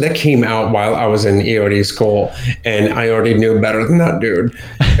 Actually, that came out while I was in EOD school, and I already knew better than that dude.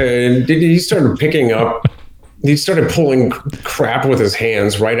 And he started pulling crap with his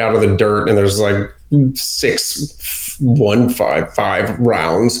hands right out of the dirt, and there's like 155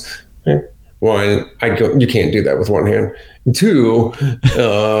 rounds. One, you can't do that with one hand. Two,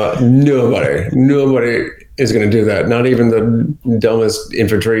 nobody is going to do that. Not even the dumbest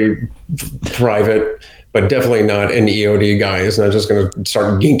infantry private, but definitely not an EOD guy is not just going to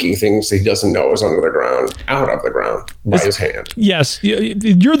start yanking things he doesn't know is under the ground, out of the ground by his hand. Yes,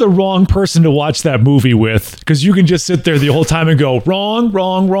 you're the wrong person to watch that movie with, because you can just sit there the whole time and go, wrong.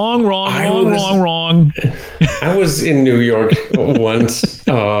 I was in New York once.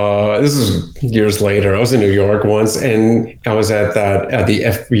 This is years later. I was in New York once, and I was at the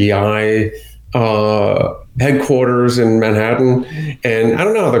FBI headquarters in Manhattan, and I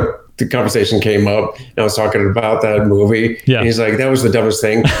don't know how the conversation came up, and I was talking about that movie. Yeah. And he's like, that was the dumbest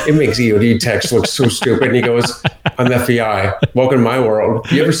thing. It makes EOD techs look so stupid. And he goes, I'm FBI. Welcome to my world.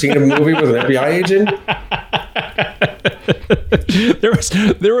 You ever seen a movie with an FBI agent? there was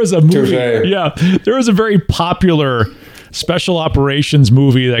a movie. Touché. Yeah, there was a very popular special operations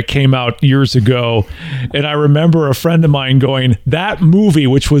movie that came out years ago, and I remember a friend of mine going, that movie,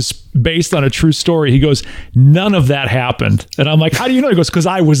 which was based on a true story, he goes, none of that happened. And I'm like, how do you know? He goes, because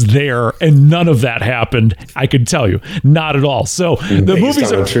I was there and none of that happened. I could tell you, not at all. So the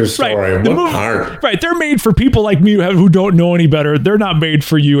movies are a true story. Right, What they're made for people like me who don't know any better. They're not made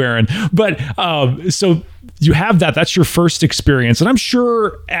for you, Aaron. But so you have that's your first experience. And I'm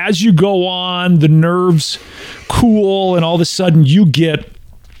sure as you go on, the nerves cool and all of a sudden you get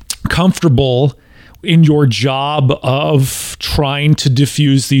comfortable in your job of trying to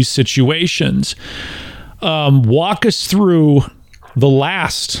diffuse these situations. Walk us through the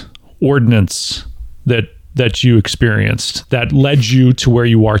last ordinance that you experienced that led you to where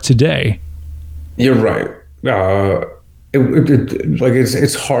you are today. You're right.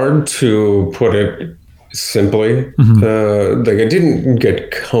 It's hard to put it simply. Like I didn't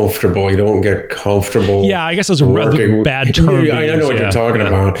get comfortable. You don't get comfortable. Yeah, I guess it was a rather bad term. I know what you're talking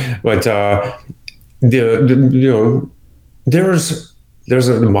about, but there's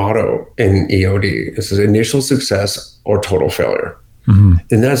a motto in EOD. This is initial success or total failure, and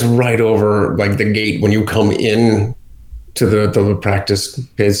that's right over like the gate when you come in to the practice.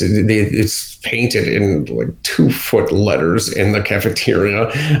 It's painted in like 2-foot letters in the cafeteria,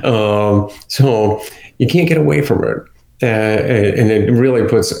 so you can't get away from it, and it really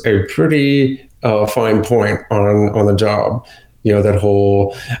puts a pretty fine point on the job. That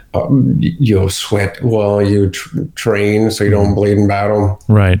whole sweat while you train so you don't bleed in battle.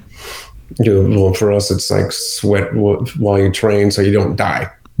 Right. Well, for us, it's like sweat while you train so you don't die.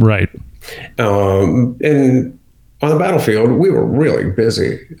 Right. And on the battlefield, we were really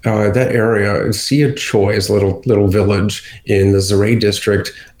busy. That area, Sia Choi is a little village in the Zaray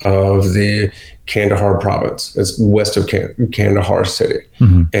district of the Kandahar province. It's west of Kandahar city.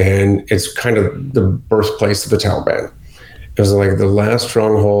 And it's kind of the birthplace of the Taliban. It was like the last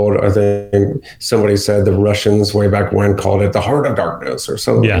stronghold. I think somebody said the Russians way back when called it the heart of darkness or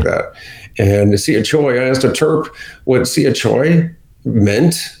something like that. And Sia Choi, I asked a Terp what Sia Choi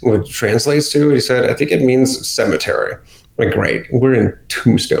meant, what translates to. He said, I think it means cemetery. Like, great, we're in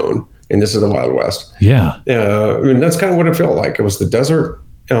Tombstone and this is the Wild West. Yeah. That's kind of what it felt like. It was the desert.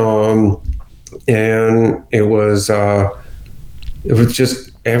 And it was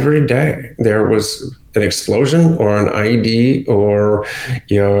just every day there was an explosion or an IED, or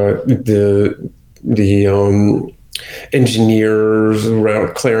the engineers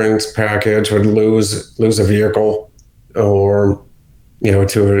route clearance package would lose a vehicle, or to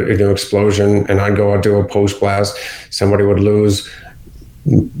an explosion, and I'd go out do a post blast. Somebody would lose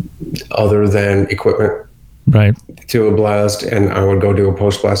other than equipment, right, to a blast, and I would go do a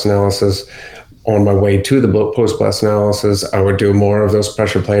post blast analysis. On my way to the post blast analysis, I would do more of those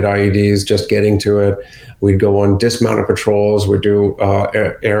pressure plate IEDs, just getting to it. We'd go on dismounted patrols. We'd do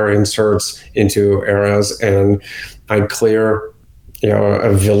air inserts into areas, and I'd clear,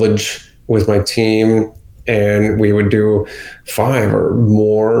 a village with my team, and we would do 5 or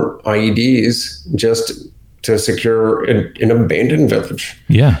more IEDs just to secure an abandoned village.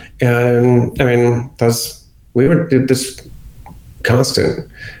 Yeah, and I mean we would do this constant.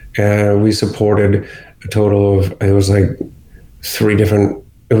 We supported a total of, it was like 3 different,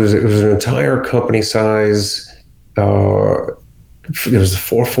 it was an entire company size, it was the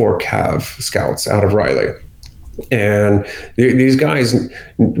 4-4 Cav scouts out of Riley. And these guys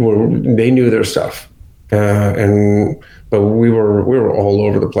they knew their stuff. But we were all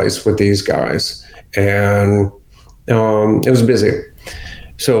over the place with these guys. And it was busy.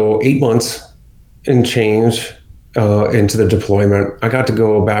 So 8 months and change into the deployment. I got to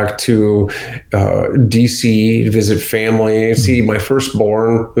go back to DC, visit family, see my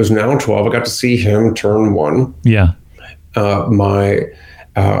firstborn, who's now 12. I got to see him turn 1. Yeah. My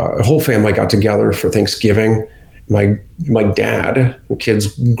whole family got together for Thanksgiving. My dad, the kid's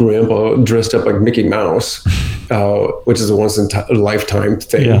grandpa, dressed up like Mickey Mouse, which is a once-in-a-lifetime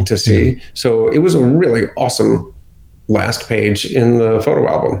thing to see. Yeah. So it was a really awesome last page in the photo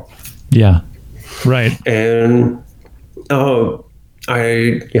album. Yeah. Right. And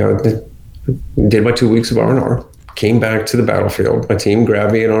I did my 2 weeks of R&R, came back to the battlefield. My team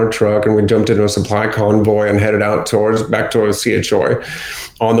grabbed me in our truck and we jumped into a supply convoy and headed out back towards CHOI.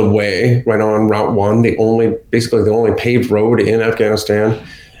 On the way, right on Route 1, the only paved road in Afghanistan.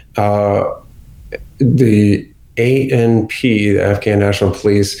 The ANP, the Afghan National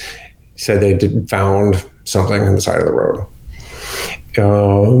Police, said they found something on the side of the road.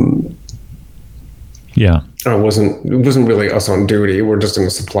 Yeah. It wasn't really us on duty. We're just in a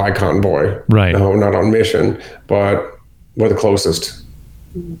supply convoy. Right. We're not on mission. But we're the closest,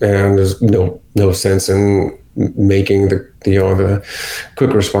 and there's no sense in making the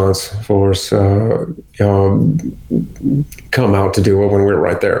quick response force come out to do it when we were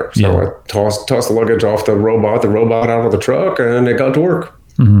right there. So I tossed the luggage off the robot out of the truck, and it got to work.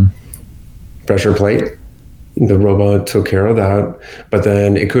 Pressure plate, the robot took care of that, but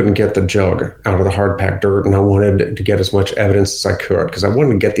then it couldn't get the jug out of the hard packed dirt, and I wanted to get as much evidence as I could because I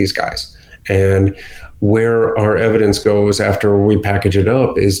wanted to get these guys. And where our evidence goes after we package it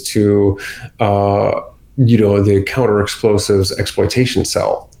up is to the counter explosives exploitation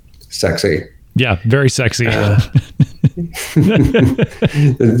cell. Sexy. Yeah, very sexy. That's what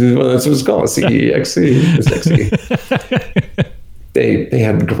it's called, CEXC. Sexy. They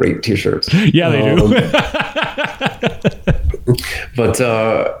had great T-shirts. Yeah, they do. But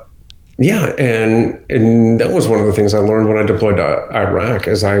and that was one of the things I learned when I deployed to Iraq.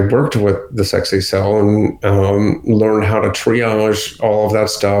 Is I worked with the Sexy Cell and learned how to triage all of that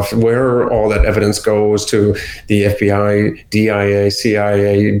stuff, where all that evidence goes to the FBI, DIA,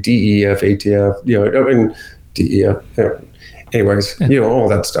 CIA, DEF, ATF, DEF. Anyways, all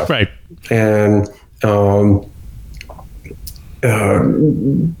that stuff. Right. And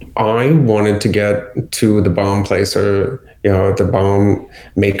I wanted to get to the bomb placer, the bomb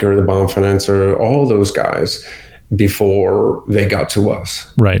maker, the bomb financer, all those guys before they got to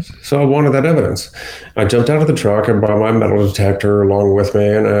us. Right. So I wanted that evidence. I jumped out of the truck and brought my metal detector along with me,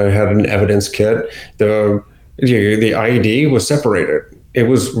 and I had an evidence kit. The IED was separated. It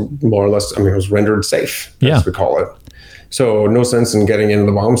was more or less, it was rendered safe, as we call it. So no sense in getting into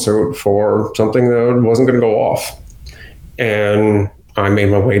the bomb suit for something that wasn't going to go off. And I made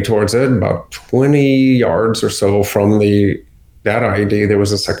my way towards it. About 20 yards or so from that IED, there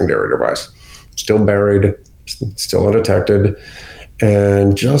was a secondary device, still buried, still undetected.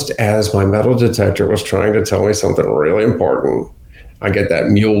 And just as my metal detector was trying to tell me something really important, I get that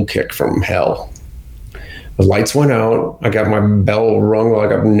mule kick from Hale. The lights went out. I got my bell rung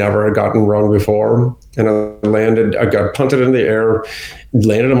like I've never gotten rung before. And I got punted in the air,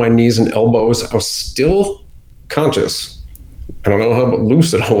 landed on my knees and elbows. I was still conscious. I don't know how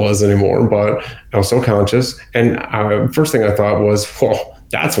lucid I was anymore, but I was so conscious. And first thing I thought was, well,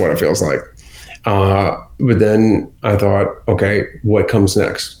 that's what it feels like. But then I thought, okay, what comes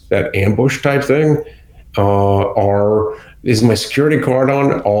next? That ambush type thing? Or is my security card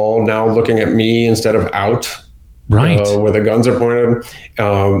on, all now looking at me instead of out? Right. Where the guns are pointed.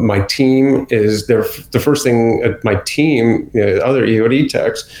 My team is there. The first thing my team, the other EOD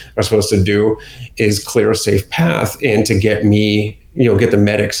techs are supposed to do is clear a safe path and to get me, get the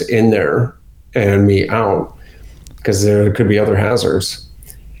medics in there and me out, because there could be other hazards.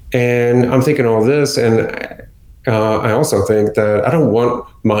 And I'm thinking all this, and I also think that I don't want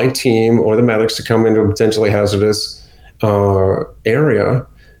my team or the medics to come into a potentially hazardous area.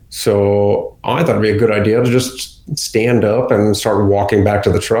 So I thought it'd be a good idea to just stand up and start walking back to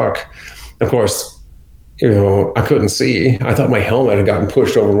the truck. Of course, I couldn't see. I thought my helmet had gotten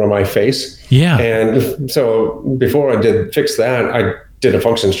pushed over my face. Yeah. And so before I did fix that, I did a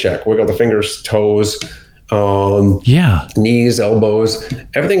functions check. Wiggled the fingers, toes, knees, elbows.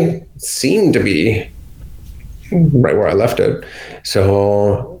 Everything seemed to be right where I left it.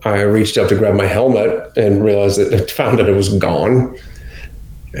 So I reached up to grab my helmet and realized found that it was gone.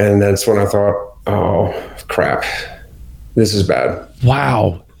 And that's when I thought, oh, crap, this is bad.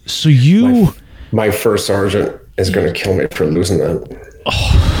 Wow. So my first sergeant is going to kill me for losing that.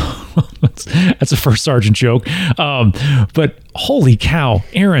 Oh, that's a first sergeant joke. But holy cow,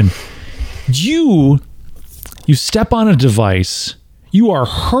 Aaron, you step on a device, you are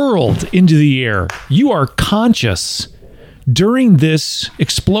hurled into the air, you are conscious during this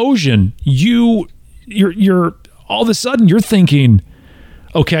explosion. You're all of a sudden you're thinking,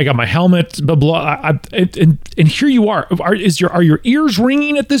 okay, I got my helmet, blah, blah. And here you are. Are your ears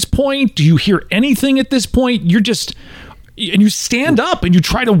ringing at this point? Do you hear anything at this point? And you stand up and you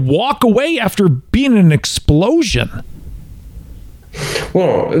try to walk away after being in an explosion.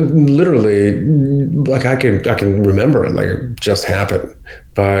 Well, literally, like I can remember it like it just happened.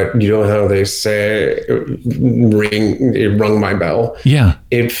 But you know how they say it rung my bell? Yeah.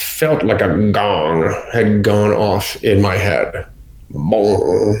 It felt like a gong had gone off in my head.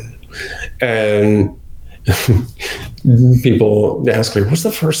 And people ask me, what's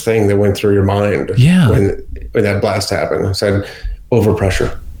the first thing that went through your mind when that blast happened? I said,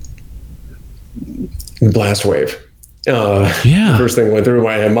 overpressure, blast wave. The first thing that went through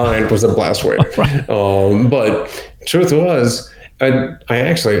my mind was a blast wave. Right. But truth was, I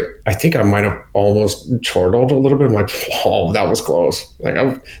think I might have almost chortled a little bit. I'm like, oh, that was close. Like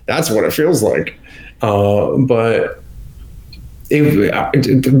that's what it feels like. But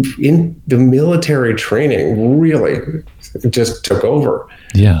in the military training really just took over.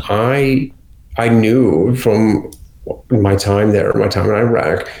 Yeah. I knew from my time there, my time in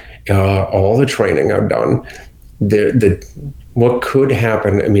Iraq, all the training I've done, what could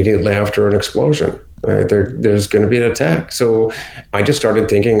happen immediately after an explosion. There's going to be an attack. So I just started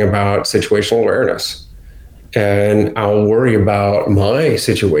thinking about situational awareness, and I'll worry about my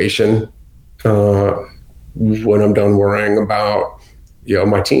situation when I'm done worrying about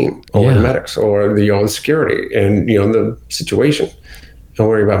my team or the medics or the security and the situation. Don't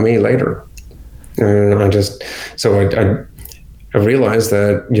worry about me later. And I realized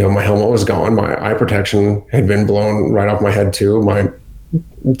that my helmet was gone, my eye protection had been blown right off my head too.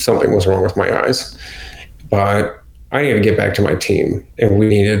 Something was wrong with my eyes, but I needed to get back to my team, and we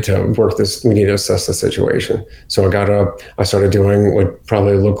needed to work this. We needed to assess the situation. So I got up. I started doing what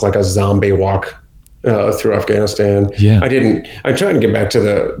probably looked like a zombie walk through Afghanistan. Yeah. I tried to get back to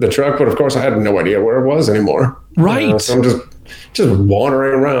the truck, but of course I had no idea where it was anymore. Right. So I'm just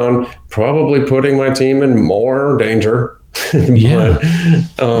wandering around, probably putting my team in more danger. Yeah.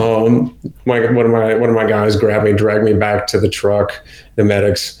 But one of my guys grabbed me, dragged me back to the truck. The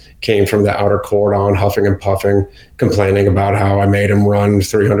medics came from the outer cordon, huffing and puffing, complaining about how I made him run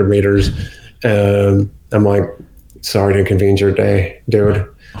 300 meters. And I'm like, sorry to inconvenience your day, dude.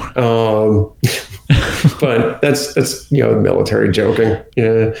 But that's military joking.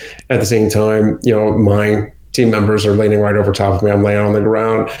 Yeah. At the same time, my team members are leaning right over top of me. I'm laying on the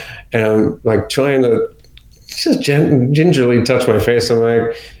ground and I'm like trying to just gingerly touch my face. I'm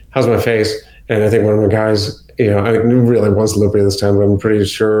like, how's my face? And I think one of my guys, I really was loopy this time, but I'm pretty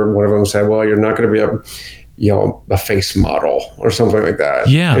sure one of them said, well, you're not going to be a face model or something like that.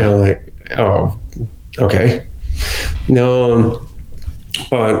 Yeah. Like, oh, okay. No,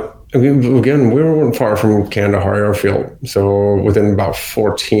 but again, we weren't far from Kandahar Airfield. So within about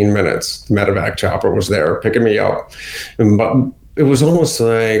 14 minutes, the medevac chopper was there picking me up. But it was almost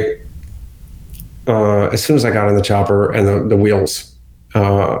like, as soon as I got in the chopper and the wheels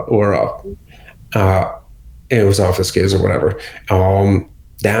were up, it was off the skids or whatever.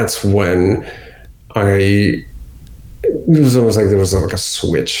 That's when it was almost like there was like a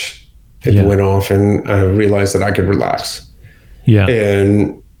switch. It went off and I realized that I could relax. Yeah.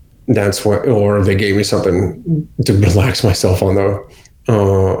 And that's or they gave me something to relax myself on the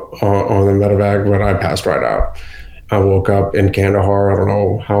medevac, but I passed right out. I woke up in Kandahar. I don't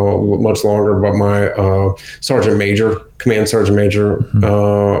know how much longer, but my command sergeant major,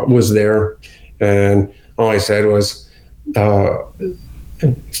 was there. And all he said was,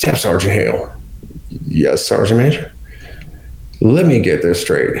 Staff Sergeant Hale. Yes, Sergeant Major. Let me get this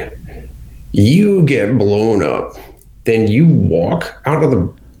straight. You get blown up, then you walk out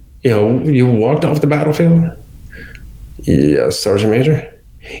of you walked off the battlefield? Yes, Sergeant Major.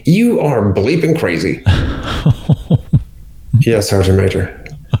 You are bleeping crazy. Yes, Sergeant Major.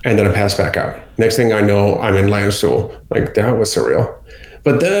 And then I passed back out. Next thing I know, I'm in Landstuhl. Like, that was surreal.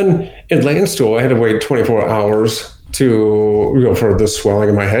 But then in Landstuhl, I had to wait 24 hours for the swelling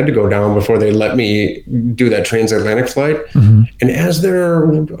in my head to go down before they let me do that transatlantic flight. Mm-hmm. And as they're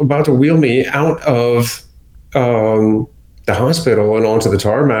about to wheel me out of the hospital and onto the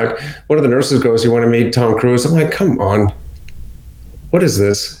tarmac, one of the nurses goes, "You want to meet Tom Cruise?" I'm like, come on. What is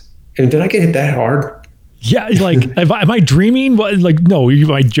this? And did I get hit that hard? Yeah, like, am I dreaming? Like, no, are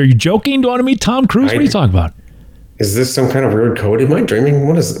you joking? Do you want to meet Tom Cruise? What are you talking about? Is this some kind of weird code? Am I dreaming?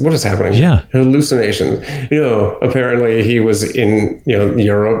 What is happening? Yeah. Hallucination. Apparently he was in,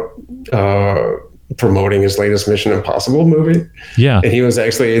 Europe, promoting his latest Mission Impossible movie. Yeah. And he was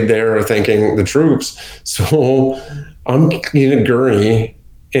actually there thanking the troops. So I'm in a gurney,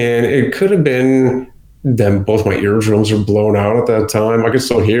 and it could have been that both my eardrums were blown out at that time. I could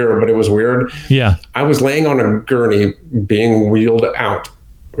still hear, but it was weird. Yeah. I was laying on a gurney being wheeled out,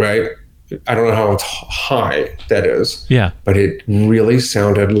 right? I don't know how high that is. Yeah. But it really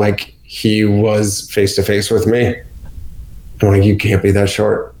sounded like he was face to face with me. I'm like, you can't be that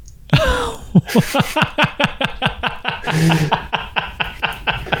short.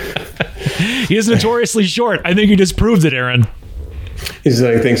 He is notoriously short. I think you just proved it, Aaron. He's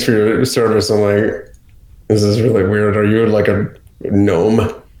like, thanks for your service. I'm like, this is really weird. Are you like a gnome?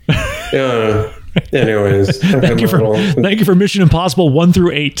 Yeah. Anyways, thank you for Mission Impossible 1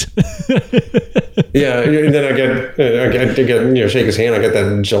 through 8. Yeah, and then I get shake his hand. I get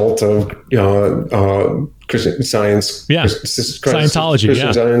that jolt of Christian Science. Yeah. Scientology.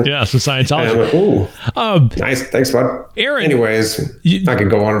 Christian Science. Yeah. So Scientology. And I'm like, ooh, nice. Thanks, bud. Aaron. Anyways, I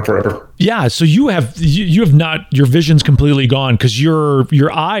could go on forever. Yeah. So you have not, your vision's completely gone because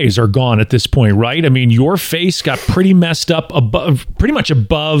your eyes are gone at this point, right? I mean, your face got pretty messed up pretty much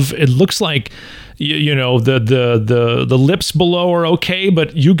above. It looks like, the lips below are okay,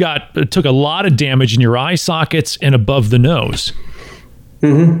 but it took a lot of damage in your eye sockets and above the nose.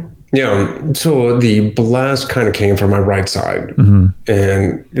 Mm-hmm. Yeah. So the blast kind of came from my right side, and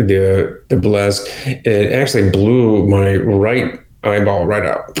the blast, it actually blew my right eyeball right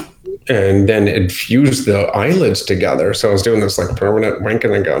out, and then it fused the eyelids together. So I was doing this like permanent wink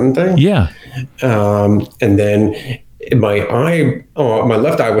and a gun thing. Yeah. And then my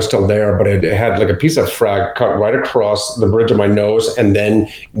left eye was still there, but it had like a piece of frag cut right across the bridge of my nose and then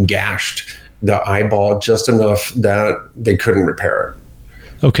gashed the eyeball just enough that they couldn't repair it.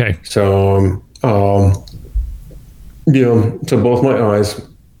 Okay. So, so both my eyes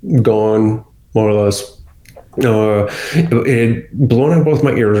gone, more or less. It had blown out both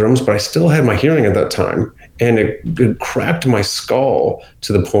my eardrums, but I still had my hearing at that time. And it cracked my skull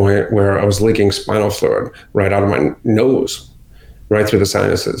to the point where I was leaking spinal fluid right out of my nose, right through the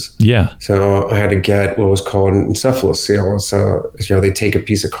sinuses. Yeah. So I had to get what was called an encephalocele. So, they take a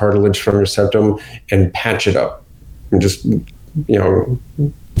piece of cartilage from your septum and patch it up and just,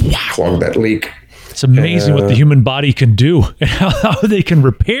 clog that leak. It's amazing what the human body can do and how they can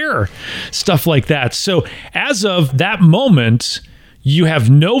repair stuff like that. So as of that moment, you have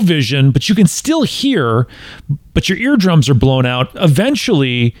no vision, but you can still hear, but your eardrums are blown out.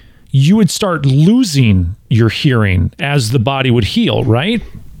 Eventually, you would start losing your hearing as the body would heal, right?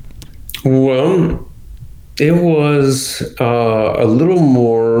 Well, it was a little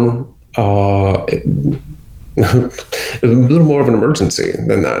more... a little more of an emergency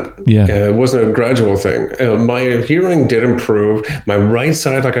than that. Yeah. It wasn't a gradual thing. My hearing did improve. My right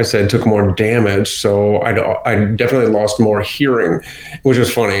side, like I said, took more damage. So I definitely lost more hearing, which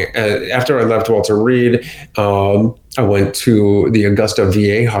was funny. After I left Walter Reed, I went to the Augusta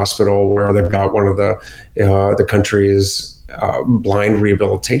VA hospital where they've got one of the country's blind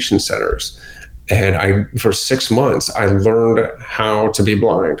rehabilitation centers. And for 6 months, I learned how to be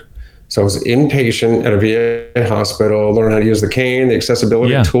blind. So I was inpatient at a VA hospital, learned how to use the cane, the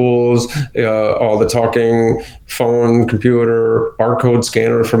accessibility tools, all the talking, phone, computer, barcode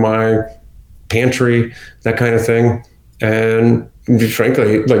scanner for my pantry, that kind of thing. And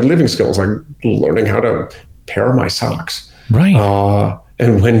frankly, like living skills, like learning how to pair my socks. Right.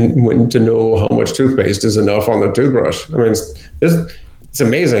 And when to know how much toothpaste is enough on the toothbrush. I mean, it's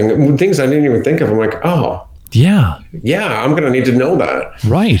amazing. Things I didn't even think of. I'm like, oh, yeah, I'm going to need to know that.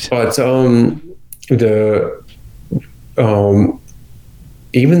 Right. But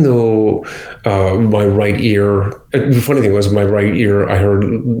even though my right ear, the funny thing was my right ear, I heard,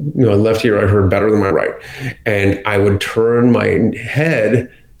 left ear, I heard better than my right. And I would turn my head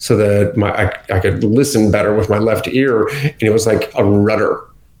so that I could listen better with my left ear. And it was like a rudder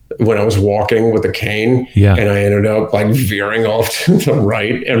when I was walking with a cane. Yeah. And I ended up like veering off to the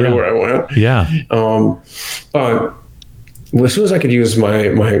right everywhere I went. Yeah. But as soon as I could use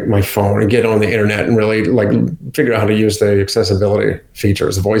my phone and get on the internet and really like figure out how to use the accessibility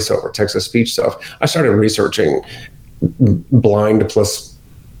features, voiceover, text-to-speech stuff, I started researching blind plus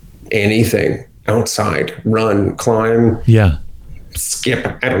anything outside, run, climb, skip,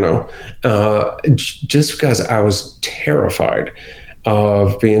 I don't know, just because I was terrified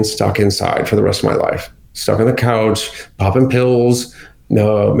of being stuck inside for the rest of my life, stuck on the couch, popping pills,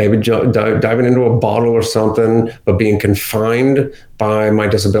 maybe diving into a bottle or something, but being confined by my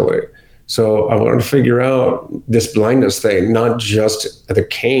disability. So I wanted to figure out this blindness thing, not just the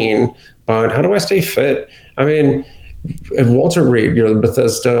cane, but how do I stay fit? I mean, at Walter Reed, the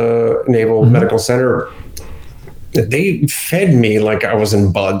Bethesda Naval Medical Center, they fed me like I was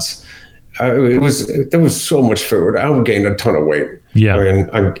in buds. There was so much food. I gained a ton of weight. Yeah. I mean,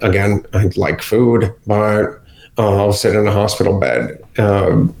 I like food, but I was sitting in a hospital bed.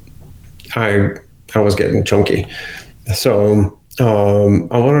 I was getting chunky. So I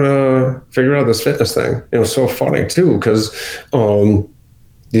wanted to figure out this fitness thing. It was so funny too, because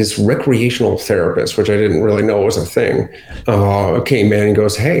this recreational therapist, which I didn't really know was a thing, came in and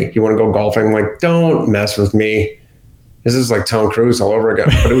goes, "Hey, you want to go golfing?" I'm like, "Don't mess with me. This is like Tom Cruise all over again."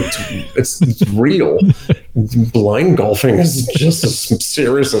 But it's real. Blind golfing is just as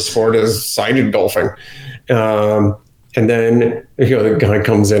serious a sport as sighted golfing. And then the guy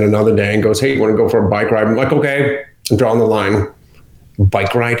comes in another day and goes, "Hey, you want to go for a bike ride?" I'm like, "Okay." I'm drawing the line.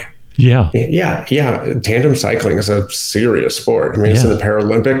 Bike ride? Yeah. Tandem cycling is a serious sport. I mean, it's in the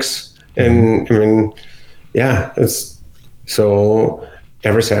Paralympics. And I mean, Yeah, it's so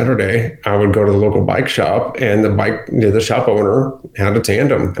every Saturday I would go to the local bike shop, and the shop owner had a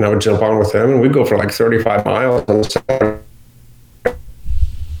tandem, and I would jump on with him, and we'd go for like 35 miles on Saturday.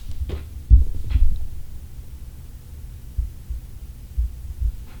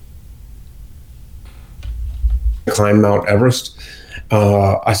 Climb Mount Everest.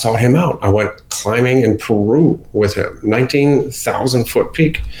 I sought him out. I went climbing in Peru with him, 19,000 foot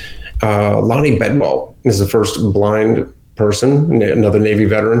peak. Lonnie Bedwell is the first blind person, another Navy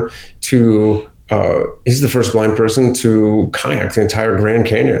veteran, he's the first blind person to kayak the entire Grand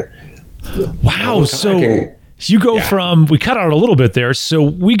Canyon. Wow. So you go from, we cut out a little bit there. So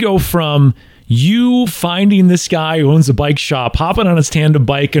we go from you finding this guy who owns a bike shop, hopping on his tandem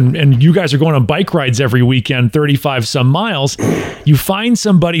bike, and you guys are going on bike rides every weekend, 35 some miles. You find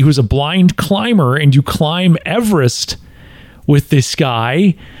somebody who's a blind climber, and you climb Everest with this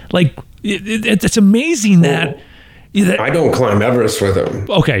guy. Like, it's amazing that I don't climb Everest with him.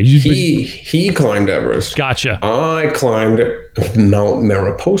 Okay. He climbed Everest. Gotcha. I climbed Mount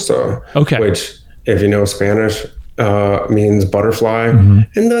Mariposa. Okay. Which, if you know Spanish, means butterfly.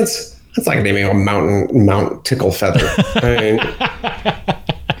 And that's like naming a mountain Mount Tickle Feather.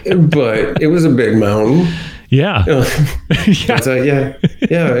 But it was a big mountain. Yeah. It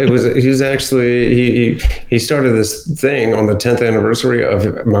was. He was actually he started this thing on the 10th anniversary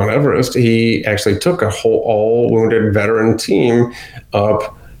of Mount Everest. He actually took a whole all wounded veteran team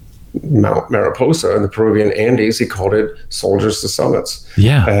up Mount Mariposa in the Peruvian Andes. He called it Soldiers to Summits.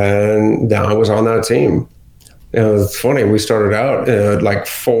 Yeah. And I was on that team. It's funny. We started out at like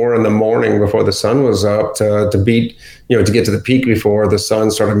 4 a.m. before the sun was up to beat, to get to the peak before the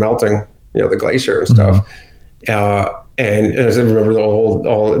sun started melting, the glacier and stuff. And as I remember,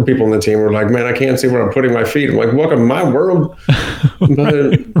 all the people on the team were like, "Man, I can't see where I'm putting my feet." I'm like, "Welcome to my world."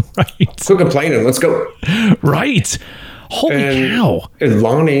 But right. Quit complaining. Let's go. Right. Holy cow. And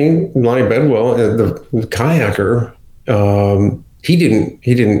Lonnie Bedwell, the kayaker, he didn't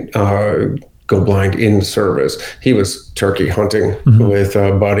go blind in service. He was turkey hunting with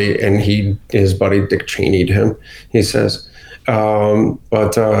a buddy, and his buddy Dick Cheney'd him, he says.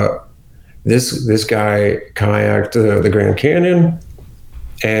 This guy kayaked the Grand Canyon,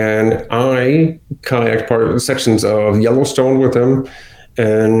 and I kayaked sections of Yellowstone with him.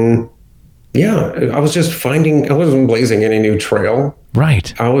 And I was just I wasn't blazing any new trail.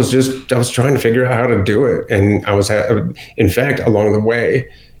 Right. I was trying to figure out how to do it. And I was, in fact, along the way,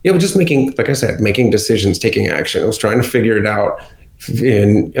 just making decisions, taking action. I was trying to figure it out.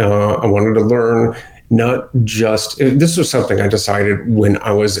 And I wanted to learn. Not just, this was something I decided when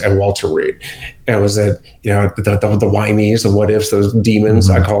I was at Walter Reed. I was at, the why me's, the what ifs, those demons,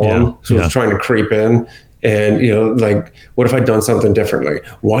 I call them. So I was trying to creep in and, what if I'd done something differently?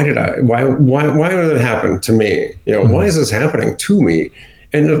 Why did it happen to me? Why is this happening to me?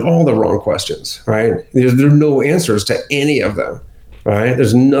 And all the wrong questions, right? There are no answers to any of them. Right?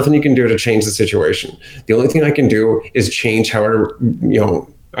 There's nothing you can do to change the situation. The only thing I can do is change how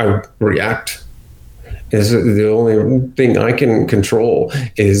I react. Is the only thing I can control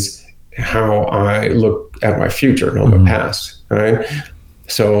is how I look at my future, not my past. Right.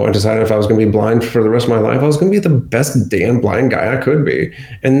 So I decided if I was going to be blind for the rest of my life, I was going to be the best damn blind guy I could be.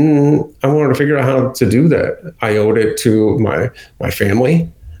 And I wanted to figure out how to do that. I owed it to my family.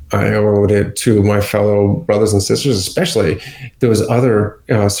 I owed it to my fellow brothers and sisters, especially those other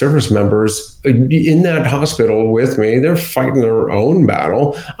service members in that hospital with me. They're fighting their own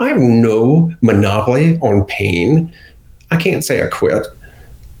battle. I have no monopoly on pain. I can't say I quit.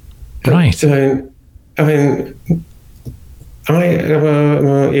 Right. I'm an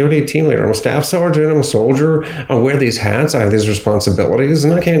EOD team leader. I'm a staff sergeant. I'm a soldier. I wear these hats. I have these responsibilities.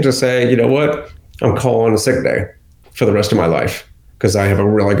 And I can't just say, you know what, I'm calling a sick day for the rest of my life because I have a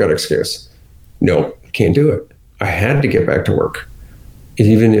really good excuse. No, can't do it. I had to get back to work,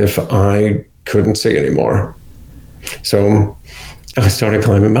 even if I couldn't see anymore. So I started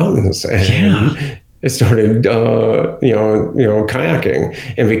climbing mountains and I started, kayaking.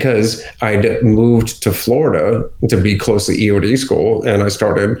 And because I'd moved to Florida to be close to EOD school, and I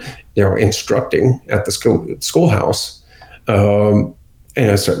started, instructing at the schoolhouse, and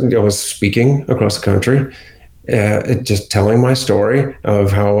I was speaking across the country, just telling my story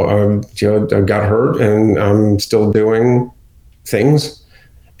of how I got hurt and I'm still doing things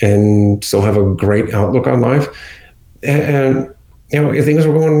and still have a great outlook on life. And things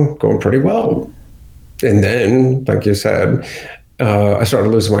were going pretty well. And then, like you said, I started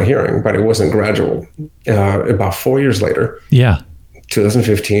losing my hearing, but it wasn't gradual. About 4 years later,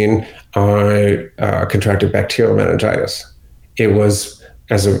 2015, I contracted bacterial meningitis. It was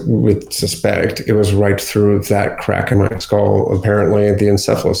as I would suspect, it was right through that crack in my skull. Apparently, the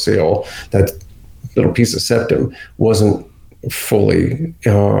encephalocele, that little piece of septum, wasn't fully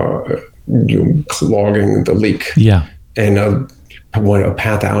clogging the leak. Yeah. And when a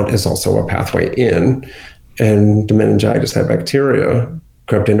path out is also a pathway in. And the meningitis, that bacteria,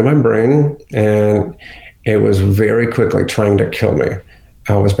 crept into my brain, and it was very quickly trying to kill me.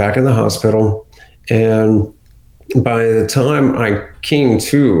 I was back in the hospital, and by the time I came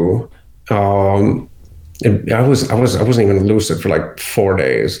to, I wasn't even lucid for like 4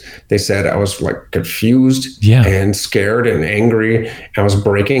 days. They said I was like confused and scared and angry. I was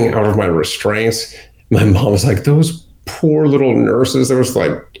breaking out of my restraints. My mom was like, those poor little nurses, there was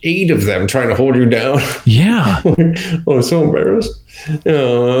like 8 of them trying to hold you down. Yeah. I was so embarrassed.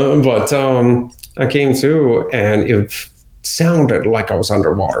 But I came to, and it sounded like I was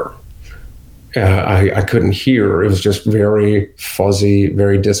underwater. I couldn't hear. It was just very fuzzy,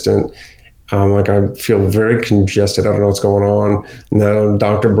 very distant. Like I feel very congested. I don't know what's going on. And the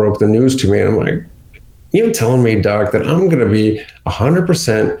doctor broke the news to me, and I'm like, you're telling me, doc, that I'm going to be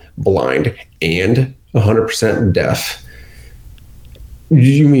 100% blind and 100% deaf?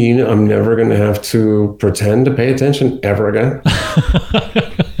 You mean I'm never going to have to pretend to pay attention ever again?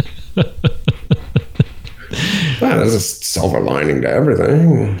 Wow, there's a silver lining to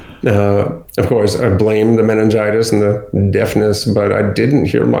everything. Of course, I blame the meningitis and the deafness, but I didn't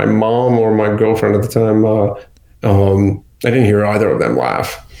hear my mom or my girlfriend at the time. I didn't hear either of them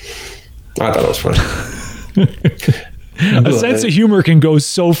laugh. I thought it was funny. A sense of humor can go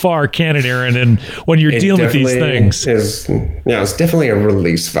so far, can it, Aaron? And when you're dealing with these things, it's definitely a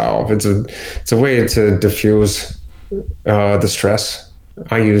release valve. It's a way to diffuse the stress.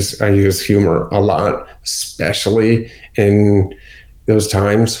 I use humor a lot, especially in those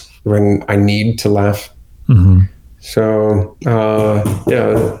times when I need to laugh. Mm-hmm. So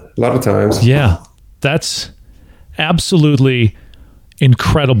a lot of times. Yeah, that's absolutely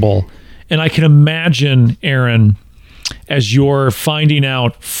incredible. And I can imagine, Aaron, as you're finding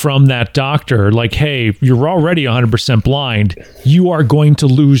out from that doctor, like, hey, you're already 100% blind. You are going to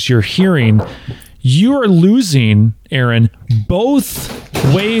lose your hearing. You are losing, Aaron, both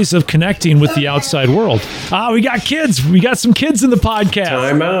ways of connecting with the outside world. We got kids. We got some kids in the podcast.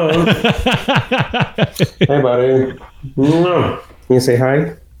 Time out. Hey, buddy. You say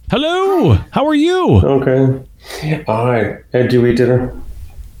hi? Hello. How are you? Okay. All right. Do you eat dinner?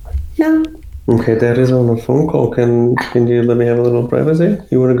 No. Okay, Dad is on a phone call. Can you let me have a little privacy?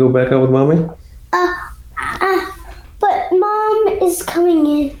 You want to go back out with Mommy? But Mom is coming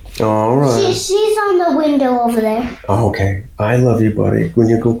in. All right. She's on the window over there. Oh, okay. I love you, buddy. When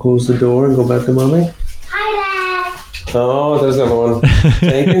you go close the door and go back to Mommy? Hi, Dad. Oh, there's another one.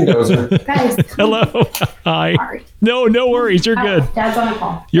 Tank and Dozer. Guys. Hello. Hi. Sorry. No worries. You're good. Dad's on a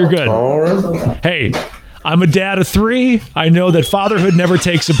call. You're good. All right. Hey, I'm a dad of 3. I know that fatherhood never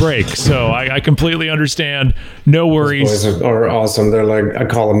takes a break, so I completely understand. No worries. Those boys are awesome. They're like, I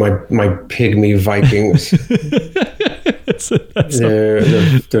call them my pygmy Vikings. That's a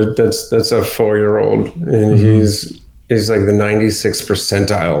 4-year-old, and he's like the 96th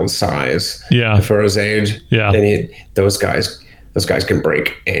percentile size. Yeah. For his age. Yeah. And those guys can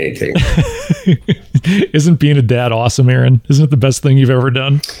break anything. Isn't being a dad awesome, Aaron? Isn't it the best thing you've ever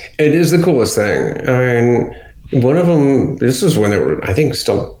done? It is the coolest thing. And one of them, this was when they were, I think,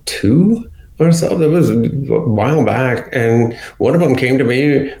 still 2 or so. That was a while back. And one of them came to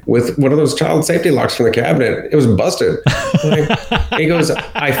me with one of those child safety locks from the cabinet. It was busted. He goes,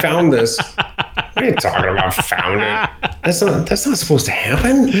 I found this. What are you talking about, found it? That's not supposed to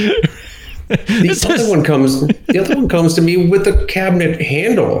happen. The other one comes to me with the cabinet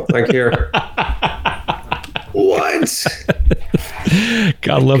handle, like here. What?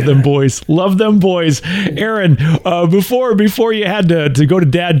 God, love them boys. Love them boys. Aaron, before you had to go to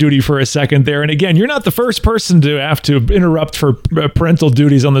dad duty for a second there, and again, you're not the first person to have to interrupt for parental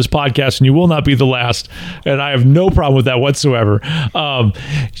duties on this podcast, and you will not be the last, and I have no problem with that whatsoever.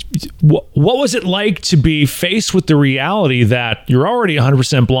 What was it like to be faced with the reality that you're already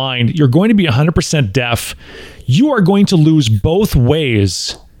 100% blind, you're going to be 100% deaf, you are going to lose both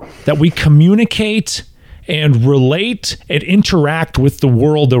ways that we communicate and relate and interact with the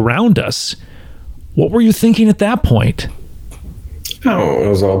world around us? What were you thinking at that point? Oh, it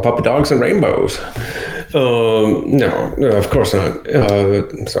was all puppy dogs and rainbows. No, of course not.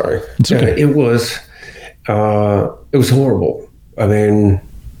 Sorry. It's okay. It was horrible. I mean,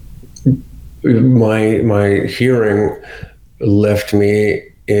 my hearing left me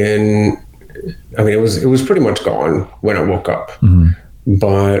in. I mean, it was pretty much gone when I woke up. Mm-hmm.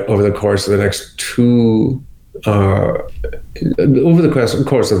 But over the course of the next 2 over the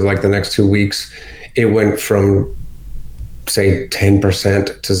course of like the next 2 weeks, it went from say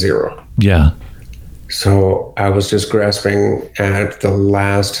 10% to 0. Yeah. So I was just grasping at the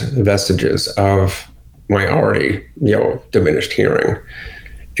last vestiges of my already, diminished hearing,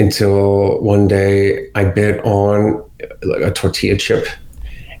 until one day I bit on like a tortilla chip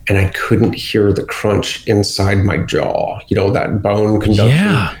and I couldn't hear the crunch inside my jaw, that bone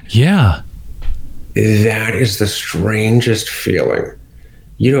conduction. Yeah. That is the strangest feeling.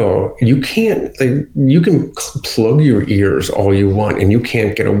 You can't, you can plug your ears all you want and you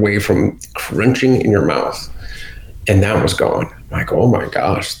can't get away from crunching in your mouth. And that was gone. I'm like, oh my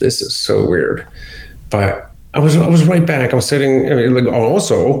gosh, this is so weird. But I was right back. I was sitting, I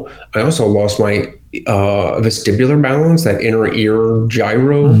also lost my vestibular balance, that inner ear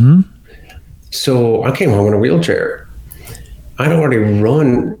gyro. Mm-hmm. So I came home in a wheelchair. I'd already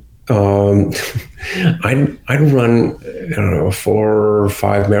run, I'd run, 4 or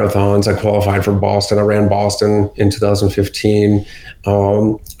 5 marathons. I qualified for Boston. I ran Boston in 2015.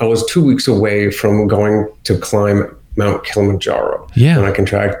 I was 2 weeks away from going to climb Mount Kilimanjaro when I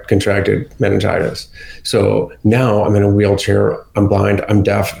contracted meningitis. So now I'm in a wheelchair, I'm blind, I'm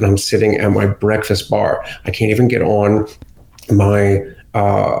deaf, and I'm sitting at my breakfast bar. I can't even get on my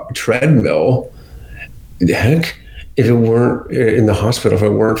treadmill. Heck, if it weren't in the hospital, if it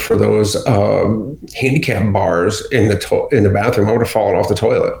weren't for those handicap bars in the bathroom, I would have fallen off the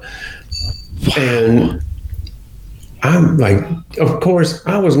toilet. Wow. And I'm like, of course,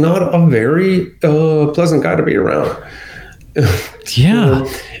 I was not a very pleasant guy to be around. Yeah.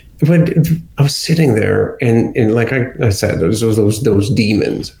 But I was sitting there, and like I said, those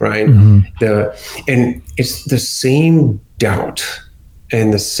demons, right? Mm-hmm. And it's the same doubt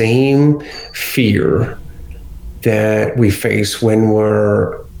and the same fear that we face when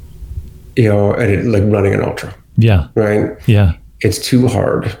we're, like running an ultra. Yeah. Right? Yeah. It's too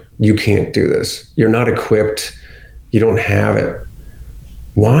hard. You can't do this. You're not equipped. You don't have it.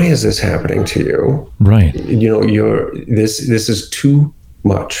 Why is this happening to you? Right. This is too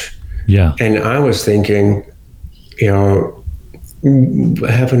much. Yeah. And I was thinking, haven't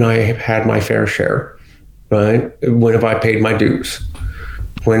I had my fair share? Right? When have I paid my dues?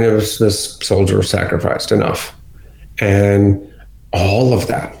 When has this soldier sacrificed enough? And all of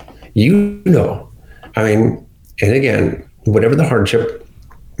that, and again, whatever the hardship,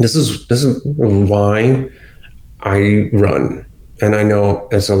 this is why I run. And I know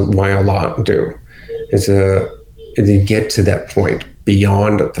that's why a lot do. It's to get to that point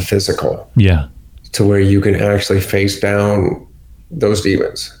beyond the physical. Yeah. To where you can actually face down those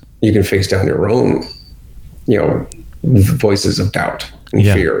demons. You can face down your own, voices of doubt and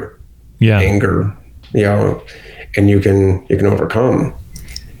fear, anger, and you can overcome.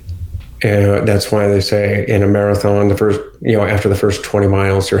 And that's why they say in a marathon, after the first 20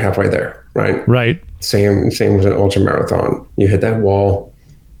 miles, you're halfway there, right? Right. Same with an ultra marathon. You hit that wall,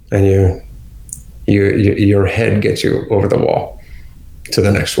 and your head gets you over the wall to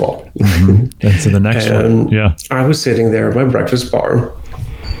the next wall. Mm-hmm. And to the next one. Yeah. I was sitting there at my breakfast bar,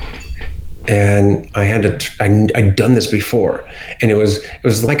 and I'd done this before, and it was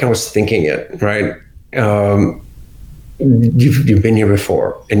like I was thinking it, right? You've been here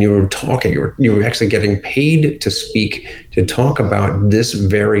before, and you were talking. You were actually getting paid to speak, to talk about this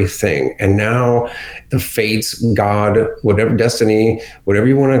very thing. And now the fates, God, whatever, destiny, whatever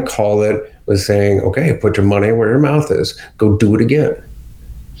you want to call it, was saying, okay, put your money where your mouth is. Go do it again.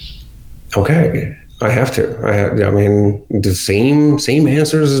 Okay, I have to. The same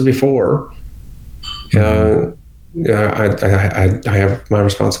answers as before. I have my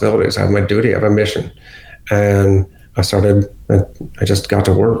responsibilities. I have my duty. I have a mission, and I just got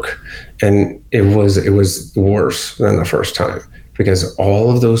to work, and it was worse than the first time, because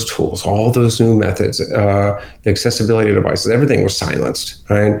all of those tools, all those new methods, the accessibility devices, everything was silenced,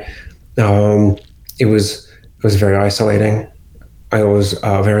 right? It was very isolating. I was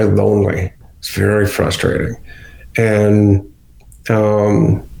very lonely. It's very frustrating. And,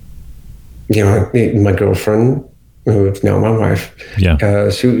 my girlfriend, who's now my wife,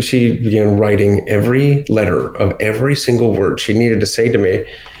 she began writing every letter of every single word she needed to say to me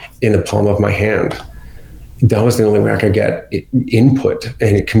in the palm of my hand. That was the only way I could get input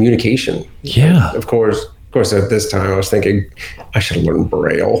and communication. Yeah. Of course, at this time, I was thinking I should have learned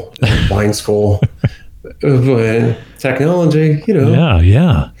Braille in blind school. But technology,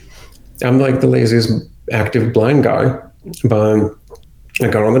 Yeah. I'm like the laziest active blind guy. But I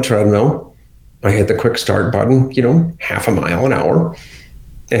got on the treadmill. I hit the quick start button, half a mile an hour.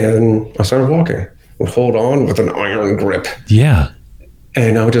 And I started walking. I would hold on with an iron grip. Yeah.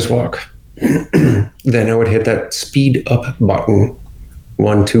 And I would just walk. then I would hit that speed up button,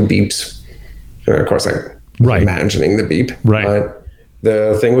 1, 2 beeps. And of course, Right. imagining the beep. Right. But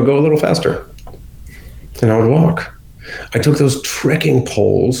the thing would go a little faster. And I would walk. I took those trekking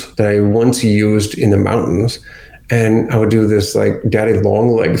poles that I once used in the mountains, and I would do this like daddy long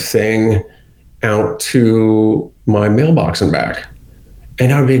leg thing out to my mailbox and back.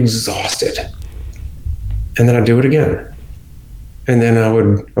 And I would be exhausted. And then I'd do it again. And then I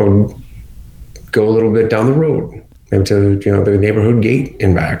would go a little bit down the road, maybe to the neighborhood gate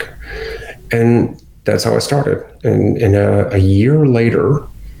and back. And that's how I started. And a year later,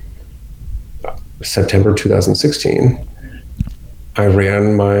 September 2016, I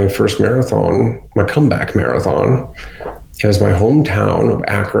ran my first marathon, my comeback marathon. It was my hometown of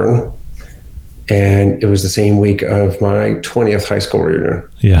Akron, and it was the same week of my 20th high school reunion.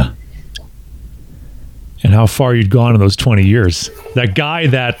 Yeah. And how far you'd gone in those 20 years. That guy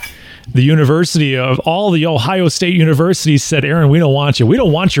that the university of all the Ohio State universities said, Aaron, we don't want you. We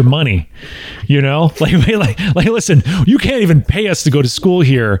don't want your money. Like, listen, you can't even pay us to go to school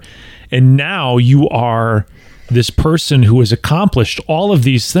here. And now you are this person who has accomplished all of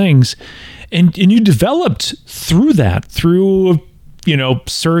these things. And you developed through that, through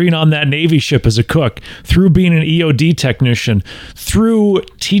serving on that Navy ship as a cook, through being an EOD technician, through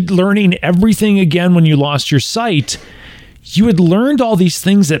learning everything again when you lost your sight. You had learned all these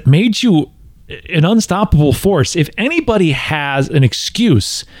things that made you an unstoppable force. If anybody has an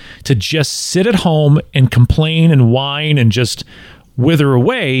excuse to just sit at home and complain and whine and just wither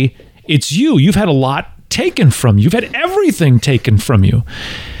away, it's you. You've had a lot taken from you. You've had everything taken from you.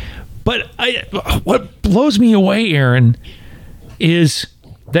 But what blows me away, Aaron, is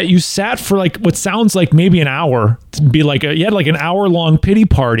that you sat for like what sounds like maybe an hour to be like you had like an hour-long pity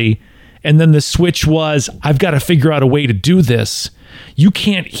party, and then the switch was, I've got to figure out a way to do this. You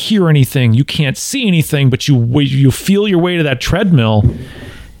can't hear anything, you can't see anything, but you feel your way to that treadmill,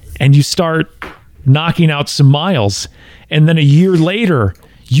 and you start knocking out some miles, and then a year later,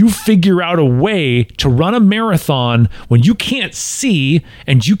 you figure out a way to run a marathon when you can't see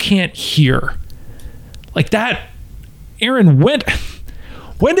and you can't hear. Like that. Aaron, when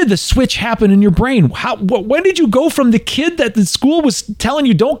did the switch happen in your brain? When did you go from the kid that the school was telling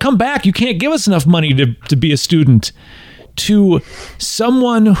you, don't come back, you can't give us enough money to be a student, to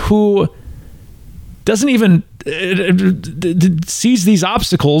someone who doesn't even sees these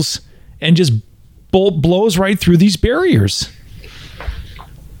obstacles and just blows right through these barriers?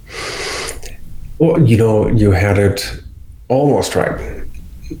 Well, you had it almost right.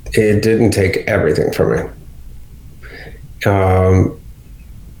 It didn't take everything from me. I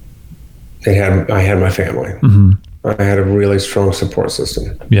had my family. Mm-hmm. I had a really strong support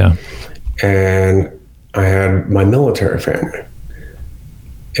system. Yeah. And I had my military family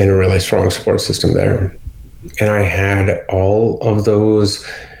and a really strong support system there. And I had all of those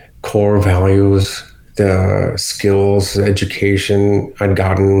core values, the skills, the education I'd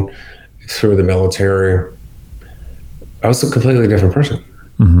gotten through the military. I was a completely different person.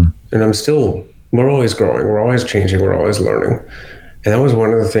 Mm-hmm. And we're always growing, we're always changing, we're always learning. And that was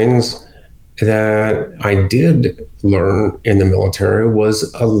one of the things that I did learn in the military,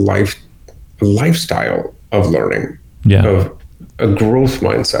 was a lifestyle of learning, of a growth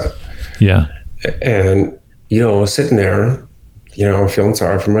mindset. Yeah. And, sitting there, feeling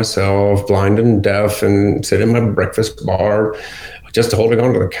sorry for myself, blind and deaf, and sitting in my breakfast bar, just holding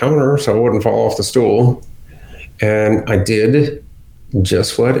onto the counter so I wouldn't fall off the stool. And I did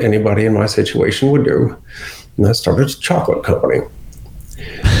just what anybody in my situation would do. And I started a chocolate company.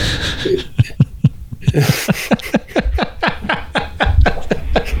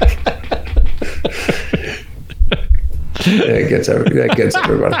 That gets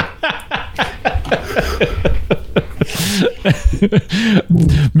everybody.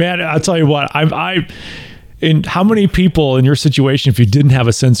 Man, I'll tell you what, and how many people in your situation, if you didn't have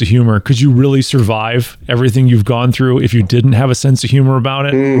a sense of humor, could you really survive everything you've gone through if you didn't have a sense of humor about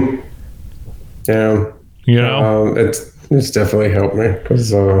it? Yeah. It's definitely helped me,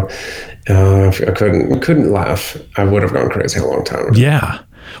 because if I couldn't laugh, I would have gone crazy a long time ago. Yeah.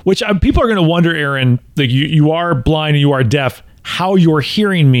 Which people are going to wonder, Aaron, that you are blind and you are deaf, how you're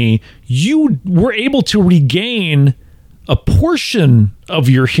hearing me. You were able to regain a portion of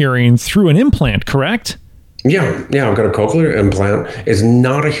your hearing through an implant, correct? Yeah, I've got a cochlear implant. It's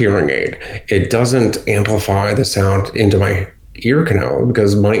not a hearing aid. It doesn't amplify the sound into my ear canal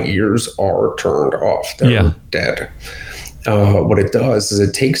because my ears are turned off. They're dead. What it does is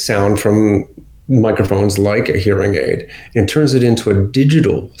it takes sound from microphones like a hearing aid and turns it into a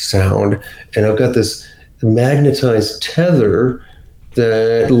digital sound. And I've got this magnetized tether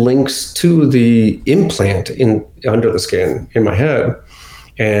that links to the implant in under the skin in my head,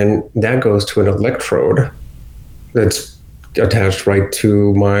 and that goes to an electrode that's attached right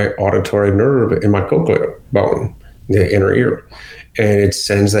to my auditory nerve in my cochlear bone, the inner ear, and it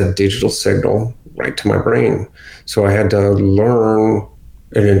sends that digital signal right to my brain. So I had to learn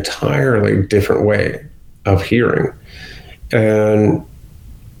an entirely different way of hearing, and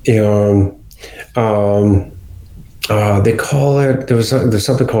they call it. There's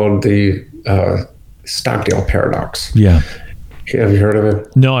something called the Stockdale paradox. Yeah. Have you heard of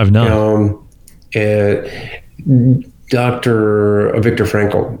it? No, I've not. Dr. Viktor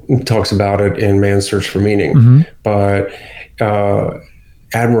Frankl talks about it in Man's Search for Meaning, but Vice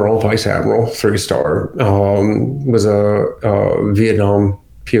Admiral, 3-star, was a Vietnam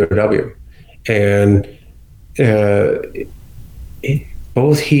POW, and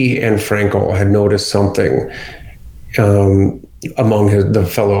both he and Frankl had noticed something among the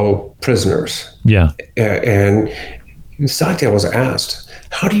fellow prisoners. Yeah. And Stockdale was asked,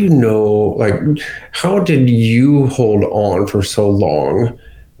 how do you know, how did you hold on for so long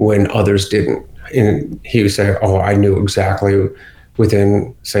when others didn't? And he would say, I knew exactly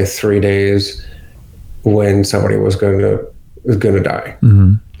within, say, 3 days when somebody was going to die.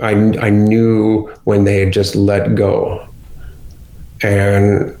 Mm-hmm. I knew when they had just let go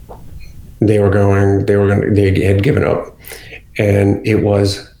and they had given up. And it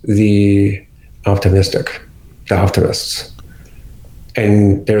was the optimists.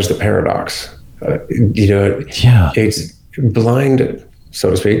 And there's the paradox. It's blind,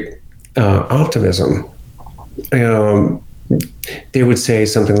 so to speak, optimism. They would say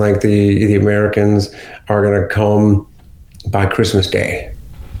something like the Americans are going to come by Christmas Day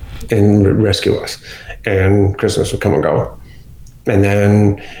and rescue us, and Christmas would come and go. And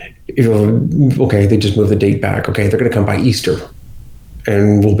then, they just move the date back. Okay, they're going to come by Easter,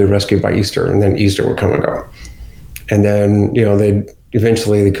 and we'll be rescued by Easter, and then Easter would come and go. And then,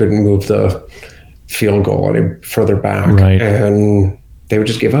 they couldn't move the field goal any further back, right, and they would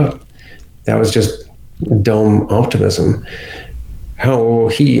just give up. That was just dumb optimism. How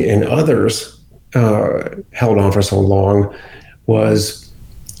he and others held on for so long was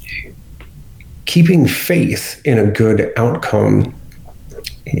keeping faith in a good outcome,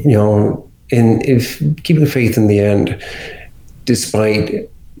 keeping faith in the end, despite,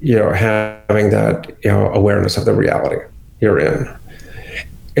 having that, awareness of the reality you're in.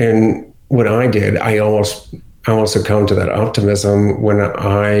 And what I did, I almost succumbed to that optimism when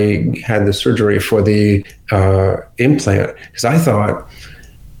I had the surgery for the implant, because I thought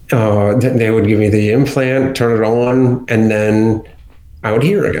that they would give me the implant, turn it on, and then I would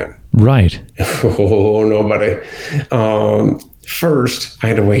hear again. Right. Oh, nobody. First, I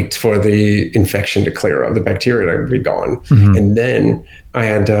had to wait for the infection to clear up, the bacteria to be gone. Mm-hmm. And then I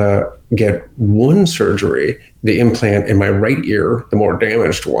had to get one surgery, the implant in my right ear, the more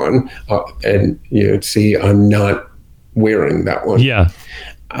damaged one. And you'd see I'm not wearing that one. Yeah.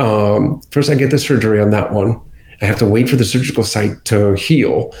 First, I get the surgery on that one. I have to wait for the surgical site to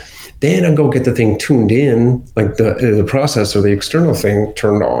heal. Then I go get the thing tuned in, like the processor, the external thing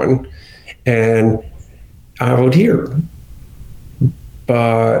turned on, and I would hear.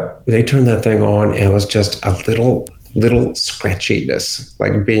 But they turned that thing on, and it was just a little scratchiness,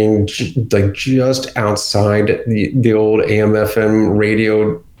 like being just outside the old AM/FM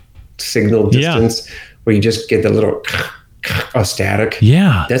radio signal distance, where you just get the little static.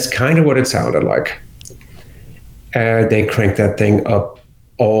 Yeah, that's kind of what it sounded like. And they cranked that thing up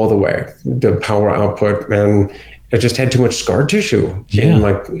all the way, the power output, and it just had too much scar tissue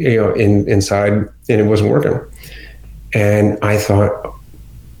inside, and it wasn't working. And I thought,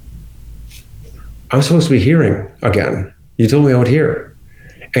 I'm supposed to be hearing again. You told me I would hear,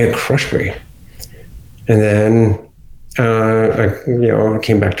 and it crushed me. And then I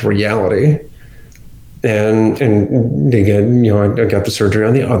came back to reality, and again, I got the surgery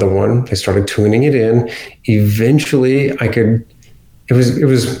on the other one. I started tuning it in. Eventually, I could. It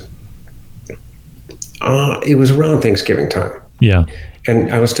was around Thanksgiving time. Yeah,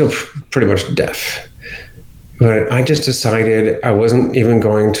 and I was still pretty much deaf. But I just decided I wasn't even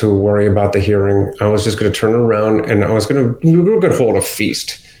going to worry about the hearing. I was just going to turn around, and we were going to hold a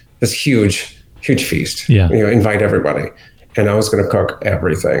feast, this huge feast. Yeah. Invite everybody. And I was going to cook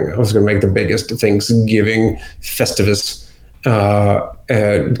everything. I was going to make the biggest Thanksgiving Festivus, a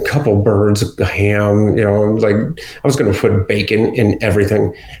couple birds, a ham, I was going to put bacon in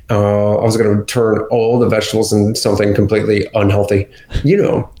everything. I was going to turn all the vegetables into something completely unhealthy,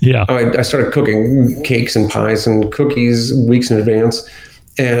 Yeah. I started cooking cakes and pies and cookies weeks in advance.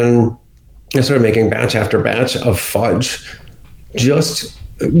 And I started making batch after batch of fudge. just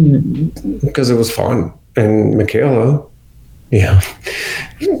because it was fun. And Michaela,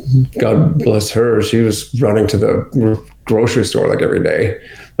 God bless her, she was running to the grocery store like every day.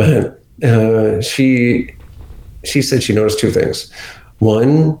 But she said she noticed two things.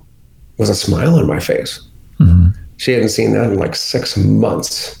 One was a smile on my face. Mm-hmm. She hadn't seen that in like 6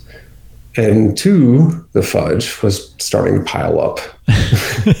 months. And two, the fudge was starting to pile up.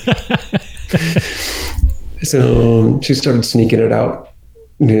 So she started sneaking it out.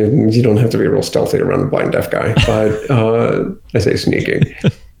 You don't have to be real stealthy around a blind deaf guy, but I say sneaking.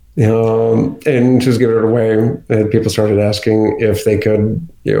 And she was giving it away, and people started asking if they could,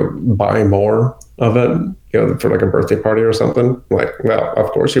 buy more of it, for like a birthday party or something. I'm like, well, of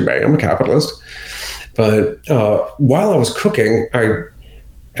course you may. I'm a capitalist. But while I was cooking, I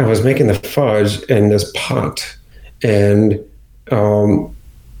was making the fudge in this pot, and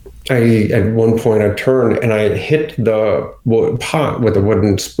at one point I turned and I hit the pot with a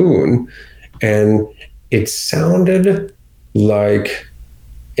wooden spoon, and it sounded like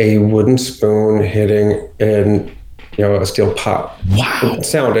a wooden spoon hitting a steel pot. Wow! It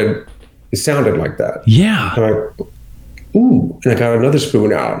sounded like that. Yeah. And ooh, and I got another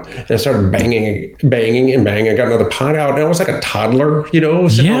spoon out, and I started banging. I got another pot out, and I was like a toddler, sitting on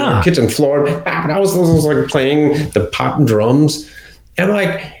the kitchen floor. And I was like playing the pot drums. And I'm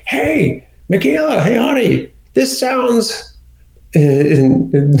like, hey, Michaela, hey, honey, this sounds,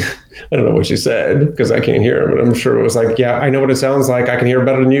 and I don't know what she said because I can't hear it, but I'm sure it was like, yeah, I know what it sounds like. I can hear it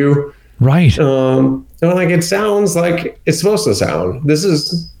better than you. Right. And I'm like, it sounds like it's supposed to sound. This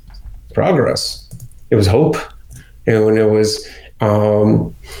is progress. It was hope. And it was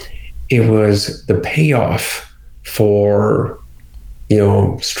the payoff for,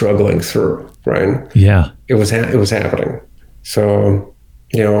 struggling through, right? Yeah. It was happening. So,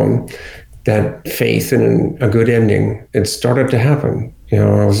 that faith in a good ending, it started to happen.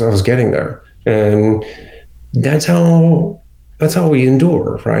 I was getting there, and that's how we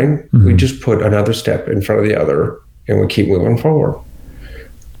endure, right? Mm-hmm. We just put another step in front of the other, and we keep moving forward.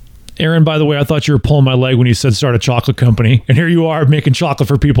 Aaron, by the way, I thought you were pulling my leg when you said start a chocolate company, and here you are making chocolate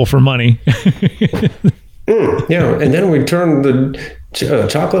for people for money. Yeah, and then we turned the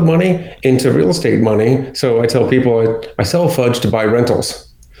chocolate money into real estate money. So I tell people I sell fudge to buy rentals.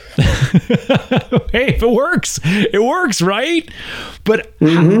 Hey, if it works, right? But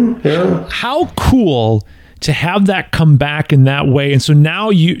how cool to have that come back in that way. And so now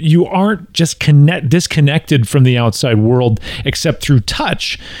you aren't just disconnected from the outside world, except through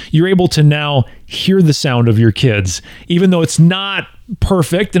touch. You're able to now hear the sound of your kids, even though it's not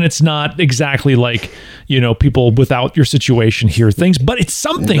perfect and it's not exactly like, people without your situation hear things, but it's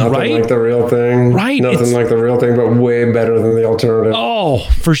something, Nothing right? Like the real thing. Right. Nothing like the real thing, but way better than the alternative. Oh,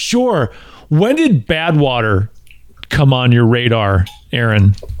 for sure. When did Badwater come on your radar,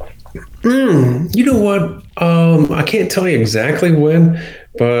 Aaron? You know what? I can't tell you exactly when,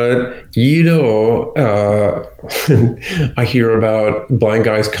 but I hear about blind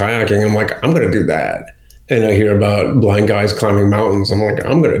guys kayaking. I'm like, I'm going to do that. And I hear about blind guys climbing mountains. I'm like,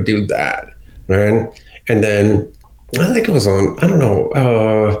 I'm going to do that, right? And then I think it was on, I don't know.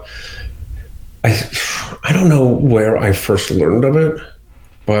 I don't know where I first learned of it,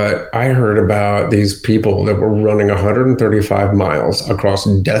 but I heard about these people that were running 135 miles across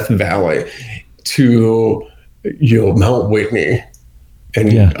Death Valley to, Mount Whitney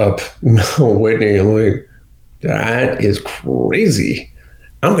and up Mount Whitney. I'm like, that is crazy.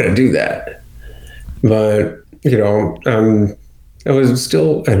 I'm going to do that. But, I was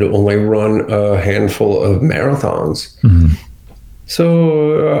still, I'd only run a handful of marathons. Mm-hmm.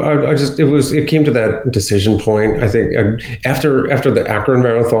 So it came to that decision point. I think after the Akron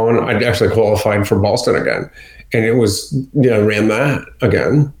Marathon, I'd actually qualified for Boston again. And it was, I ran that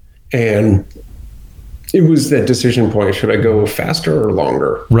again. And it was that decision point. Should I go faster or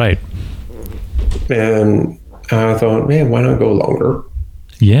longer? Right. And I thought, man, why not go longer?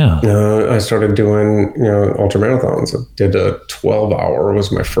 Yeah. I started doing, ultra marathons. I did a 12-hour. It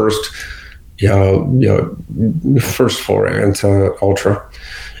was my first foray into ultra.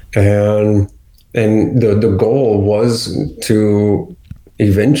 And the goal was to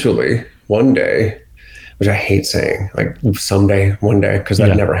eventually one day, which I hate saying, like someday, one day, because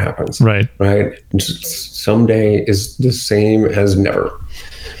that never happens. Right. Right. Someday is the same as never.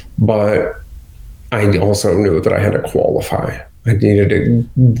 But I also knew that I had to qualify. I needed to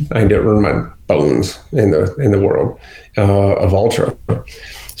earn my bones in the world of ultra.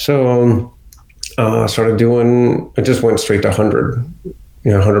 So I started doing. I just went straight to 100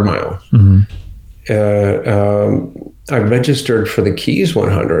 miles. Mm-hmm. I registered for the Keys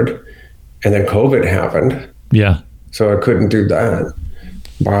 100, and then COVID happened. Yeah. so I couldn't do that.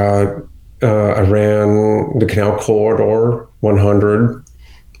 But I ran the Canal Corridor 100,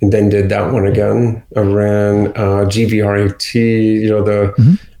 and then did that one again. I ran GVRAT,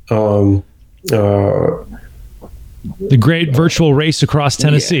 the great virtual race across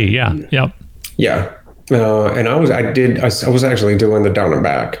Tennessee. Yeah. Yep. Yeah. And I was actually doing the down and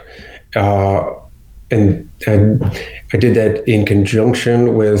back. And I did that in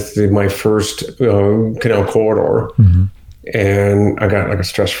conjunction with my first Canal Corridor. Mm-hmm. And I got like a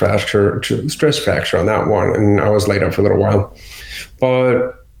stress fracture on that one. And I was laid up for a little while.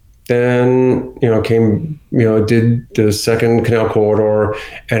 But then, did the second Canal Corridor,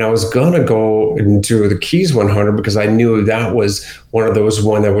 and I was going to go and do the Keys 100 because I knew that was one of those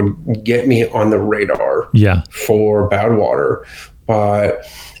that would get me on the radar for Badwater. But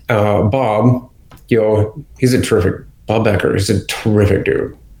Bob, he's a terrific, Bob Becker, he's a terrific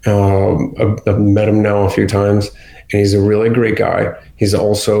dude. I've met him now a few times, and he's a really great guy. He's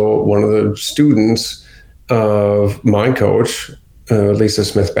also one of the students of my coach, Lisa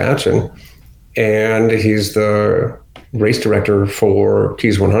Smith-Batchen, and he's the race director for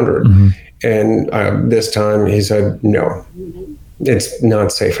Keys 100. Mm-hmm. And this time he said, no, it's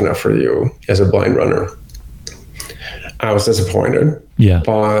not safe enough for you as a blind runner. I was disappointed. Yeah.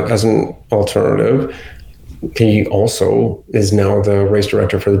 But as an alternative, he also is now the race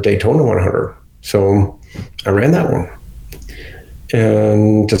director for the Daytona 100. So I ran that one.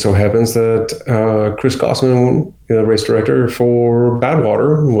 And just so happens that Chris Gossman, the race director for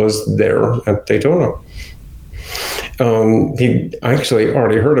Badwater, was there at Daytona. He actually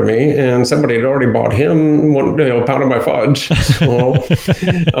already heard of me, and somebody had already bought him a pound of my fudge. So,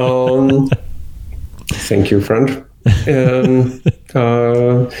 thank you, friend. And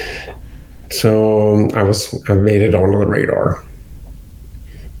so I made it onto the radar.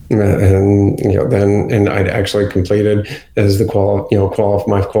 And then I'd actually completed as the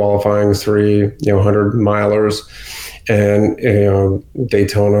my qualifying 3 100 milers, and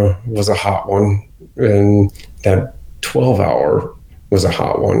Daytona was a hot one, and that 12-hour was a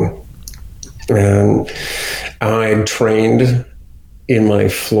hot one, and I trained in my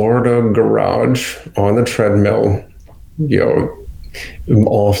Florida garage on the treadmill,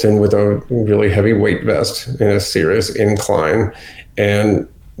 often with a really heavy weight vest and a serious incline, and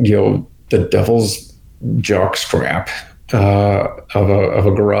the devil's jock strap of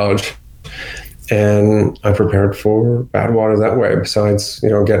a garage. And I prepared for Badwater that way, besides,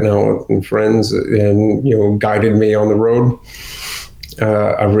 getting out with friends and, guided me on the road.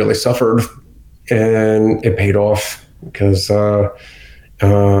 I really suffered, and it paid off because I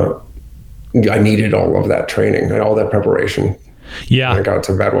needed all of that training and all that preparation. Yeah. When I got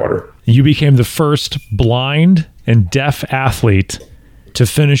to Badwater. You became the first blind and deaf athlete to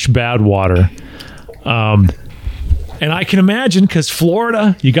finish Badwater. And I can imagine, because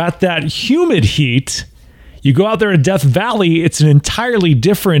Florida, you got that humid heat. You go out there to Death Valley, it's an entirely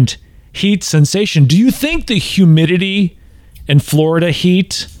different heat sensation. Do you think the humidity and Florida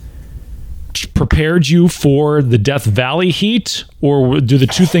heat prepared you for the Death Valley heat, or do the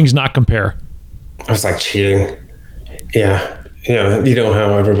two things not compare? I was like cheating. Yeah.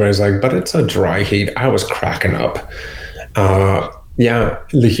 How everybody's like, but it's a dry heat. I was cracking up.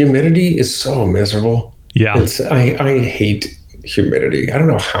 The humidity is so miserable. Yeah. I hate humidity. I don't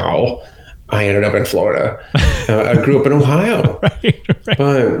know how I ended up in Florida. I grew up in Ohio. Right.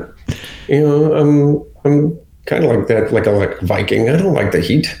 But, I'm kind of like that, like a Viking. I don't like the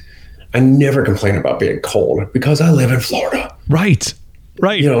heat. I never complain about being cold because I live in Florida. Right.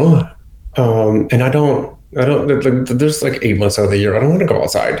 And I don't, there's like 8 months out of the year I don't want to go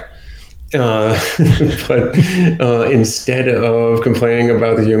outside. But instead of complaining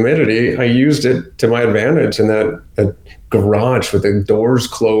about the humidity, I used it to my advantage in that garage with the doors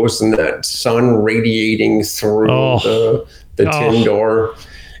closed and that sun radiating through the tin door,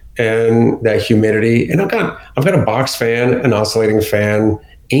 and that humidity. And I've got a box fan, an oscillating fan,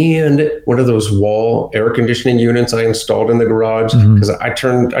 and one of those wall air conditioning units I installed in the garage, because I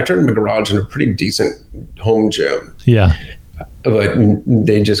turned my garage into a pretty decent home gym. Yeah. But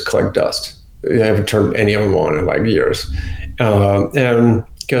they just collect dust. I haven't turned any of them on in like years. And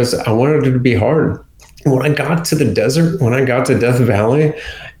because I wanted it to be hard. When I got to the desert, when I got to Death Valley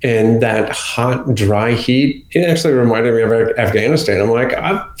and that hot, dry heat, it actually reminded me of Afghanistan. I'm like,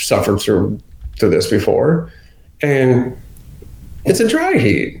 I've suffered through this before. And it's a dry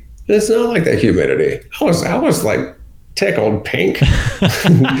heat. It's not like that humidity. I was like tickled pink.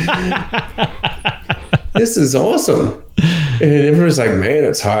 This is awesome. And everyone's like, man,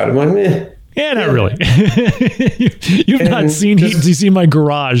 it's hot. I'm like, meh. Yeah, not really. You've not seen heat. You see my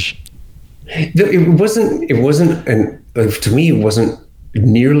garage. To me, it wasn't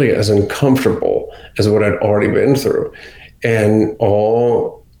nearly as uncomfortable as what I'd already been through. And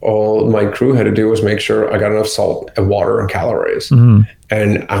all my crew had to do was make sure I got enough salt and water and calories.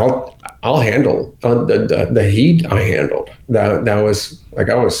 And I'll handle the heat. I handled that. That was like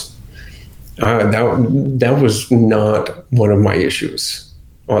that was not one of my issues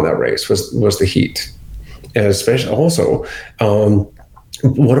on that race. Was the heat, and especially also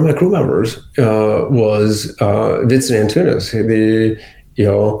one of my crew members was Vincent Antunes,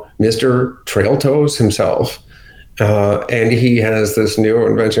 Mr. Trail Toes himself, and he has this new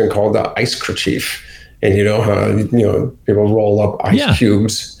invention called the ice kerchief. And you know how people roll up ice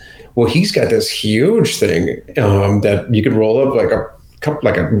cubes. Well, he's got this huge thing that you could roll up like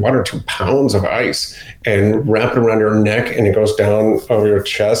a 1 or 2 pounds of ice and wrap it around your neck, and it goes down over your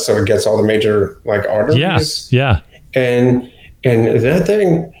chest, so it gets all the major like arteries. Yeah. And that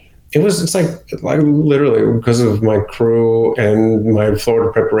thing, it's like literally because of my crew and my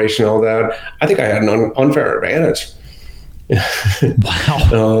Florida preparation, all that. I think I had an unfair advantage.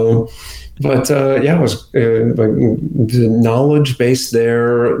 Wow. But it was like the knowledge base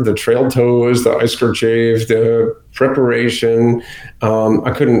there, the trail toes, the ice kerchief, the preparation.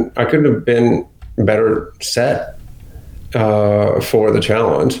 I couldn't have been better set for the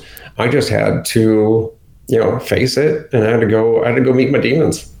challenge. I just had to, face it, and I had to go meet my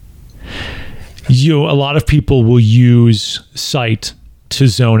demons. A lot of people will use sight to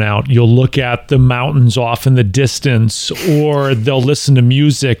zone out. You'll look at the mountains off in the distance, or they'll listen to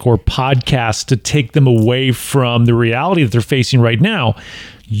music or podcasts to take them away from the reality that they're facing right now.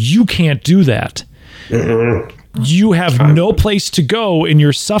 You can't do that. Mm-hmm. You have no place to go in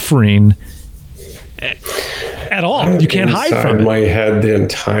your suffering at all. You can't hide from it. My head the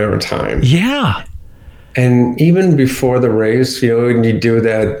entire time. Yeah. And even before the race, and you do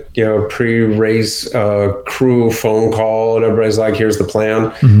that, pre-race crew phone call, and everybody's like, "Here's the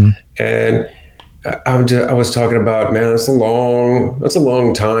plan." Mm-hmm. And I was talking about, man, that's a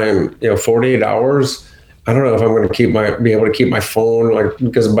long time. 48 hours. I don't know if I'm going to be able to keep my phone,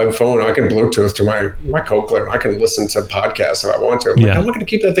 because by phone I can Bluetooth to my Cochlear. I can listen to podcasts if I want to. I'm not going to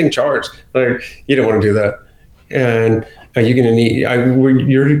keep that thing charged. You don't want to do that. And you're going to need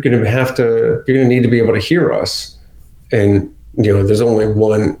to be able to hear us. And, there's only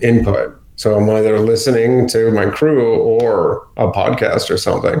one input. So I'm either listening to my crew or a podcast or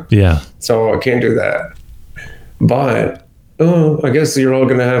something. Yeah. So I can't do that. But, I guess you're all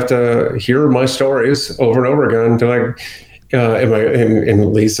going to have to hear my stories over and over again.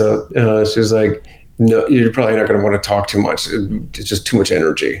 And Lisa, she's like, no, you're probably not going to want to talk too much. It's just too much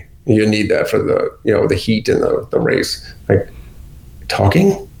energy. You need that for the heat and the race. Like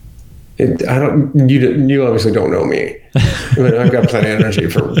talking, you obviously don't know me. I've got plenty of energy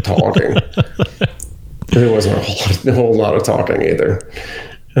for talking. There wasn't a whole lot of talking either.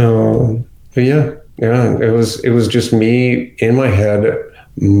 But yeah, it was just me in my head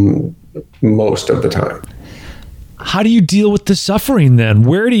most of the time. How do you deal with the suffering then?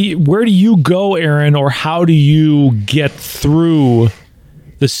 Where do you go, Aaron, or how do you get through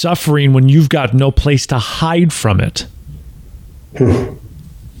the suffering when you've got no place to hide from it?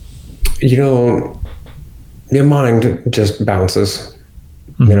 Your mind just bounces.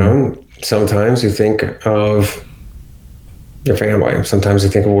 Mm-hmm. Sometimes you think of your family. Sometimes you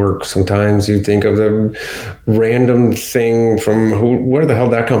think of work. Sometimes you think of the random thing from where the hell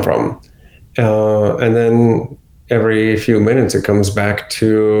did that come from? And then every few minutes it comes back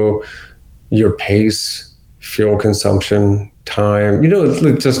to your pace, fuel consumption, time,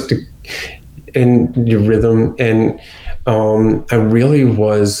 just in your rhythm. And I really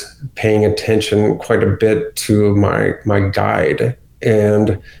was paying attention quite a bit to my guide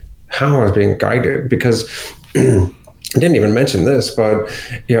and how I was being guided, because I didn't even mention this, but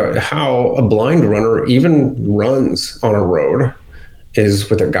how a blind runner even runs on a road is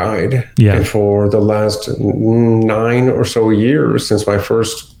with a guide. Yeah. And for the last 9 or so years since my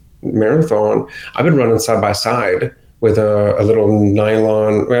first marathon, I've been running side by side with a little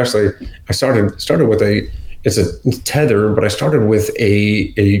nylon. Well, actually, I started with it's a tether, but I started with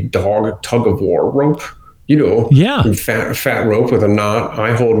a dog tug of war rope. Fat rope with a knot.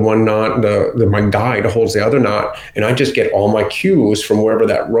 I hold one knot. My guide holds the other knot, and I just get all my cues from wherever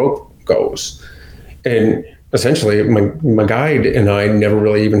that rope goes. And essentially, my guide and I never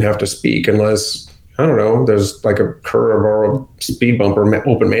really even have to speak unless, I don't know, there's like a curve or a speed bump or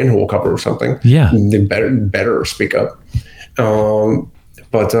open manhole cover or something. Yeah, they better speak up.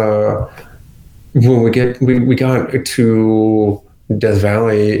 But when we got to Death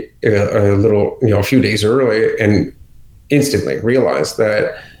Valley a few days early, and instantly realized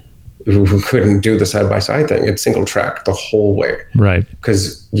that who couldn't do the side-by-side thing. It's single track the whole way. Right.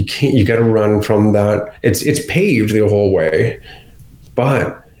 Because you got to run from that. It's paved the whole way,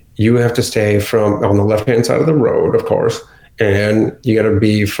 but you have to stay from on the left-hand side of the road, of course, and you got to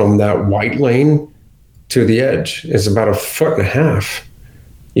be from that white lane to the edge. It's about 1.5 feet.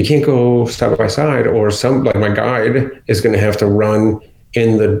 You can't go side by side, or like my guide is going to have to run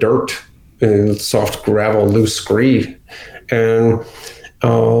in the dirt, in soft gravel, loose scree. And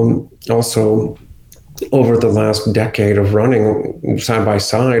also, over the last decade of running side by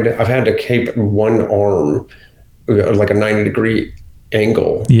side, I've had to keep one arm like a 90-degree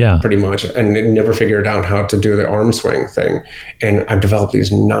angle, pretty much, and never figured out how to do the arm swing thing. And I've developed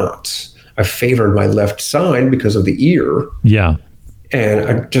these knots. I favored my left side because of the ear. Yeah. And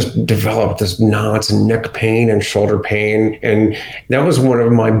I just developed this knots and neck pain and shoulder pain. And that was one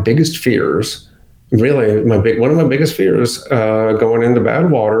of my biggest fears. Really, one of my biggest fears going into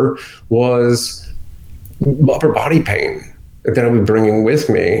Badwater was upper body pain that I would be bringing with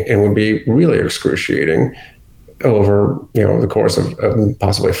me and would be really excruciating over, the course of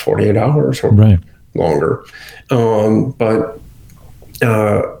possibly 48 hours or longer. But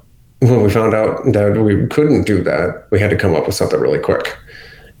when we found out that we couldn't do that, we had to come up with something really quick.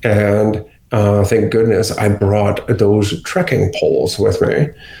 And thank goodness I brought those trekking poles with me.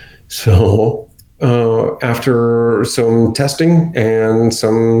 So after some testing and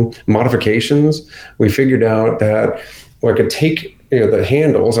some modifications, we figured out that I could take the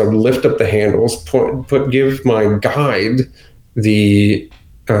handles, I'd lift up the handles, give my guide the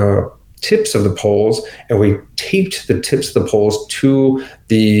tips of the poles, and we taped the tips of the poles to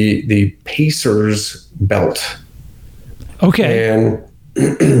the pacer's belt. Okay. And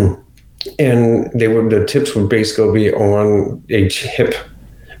the tips would basically be on each hip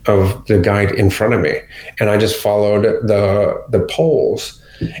of the guide in front of me, and I just followed the poles.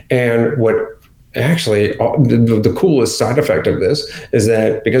 And what actually the coolest side effect of this is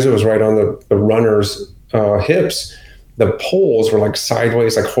that because it was right on the runner's hips, the poles were like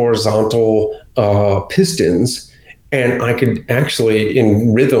sideways, like horizontal pistons, and I could actually,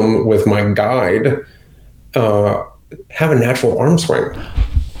 in rhythm with my guide, have a natural arm swing.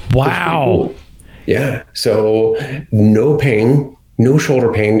 Wow. Cool. Yeah. So no pain, no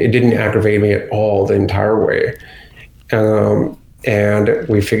shoulder pain. It didn't aggravate me at all the entire way. And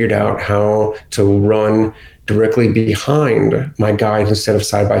we figured out how to run directly behind my guide instead of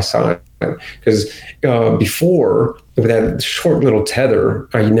side by side. Because before, with that short little tether,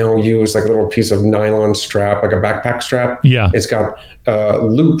 I now use like a little piece of nylon strap, like a backpack strap. Yeah. It's got a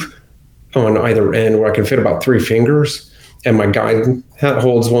loop on either end where I can fit about 3 fingers. And my guide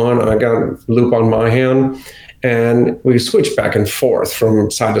holds one. I got a loop on my hand. And we switch back and forth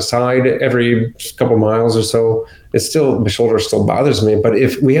from side to side every couple miles or so. The shoulder still bothers me. But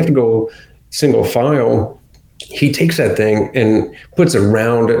if we have to go single file, he takes that thing and puts it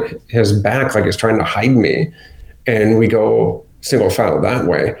around his back like he's trying to hide me. And we go single file that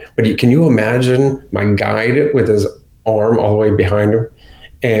way. But can you imagine my guide with his arm all the way behind him?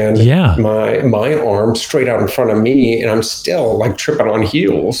 And my arm straight out in front of me, and I'm still like tripping on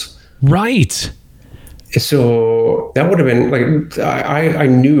heels. Right. So that would have been like, I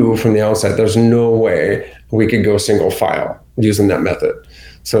knew from the outset, there's no way we could go single file using that method.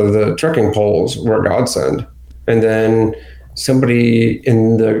 So the trekking poles were a godsend. And then somebody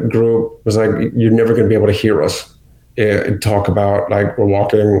in the group was like, you're never going to be able to hear us talk about, like, we're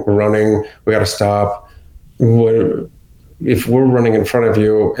walking, we're running, we got to stop. If we're running in front of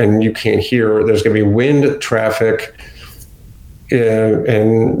you and you can't hear, there's going to be wind, traffic,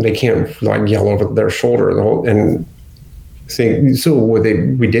 and they can't like yell over their shoulder. So what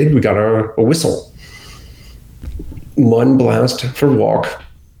we did, we got a whistle. 1 blast for walk,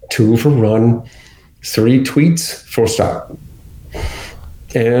 2 for run, 3 tweets for stop.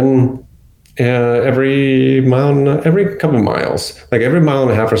 And every couple of miles, like every 1.5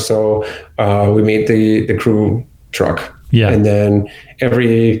 miles or so, we meet the crew truck. Yeah. And then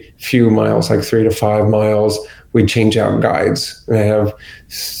every few miles, like 3 to 5 miles, we change out guides. And I have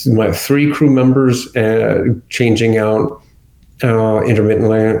my 3 crew members changing out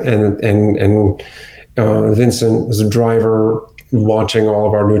intermittently, and Vincent is a driver, watching all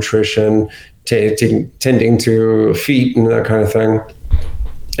of our nutrition, tending to feet and that kind of thing.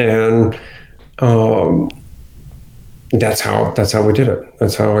 And that's how we did it.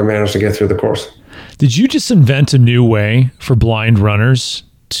 That's how I managed to get through the course. Did you just invent a new way for blind runners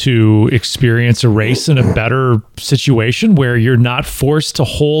to experience a race in a better situation where you're not forced to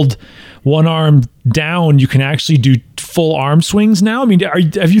hold one arm down? You can actually do full arm swings now. I mean,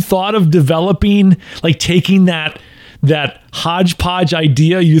 have you thought of developing, like taking that that hodgepodge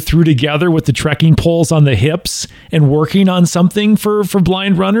idea you threw together with the trekking poles on the hips and working on something for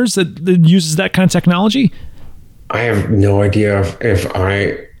blind runners that uses that kind of technology? I have no idea if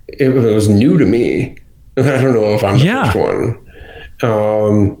it was new to me. I don't know if I'm the first one.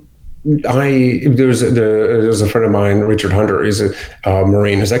 There's a friend of mine, Richard Hunter. He's a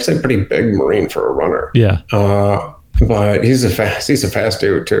Marine. He's actually a pretty big Marine for a runner. Yeah. But he's a fast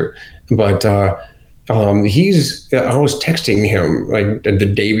dude too. But I was texting him like the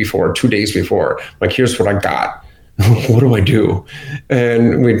day before, 2 days before, like, here's what I got. What do I do?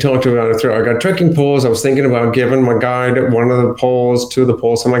 And we talked about it through. I got trekking poles. I was thinking about giving my guide one of the poles, two of the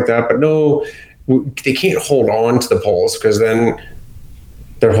poles, something like that. But no, they can't hold on to the poles because then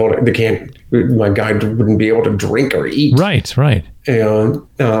my guide wouldn't be able to drink or eat. Right. And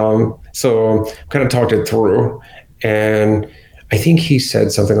so kind of talked it through. And I think he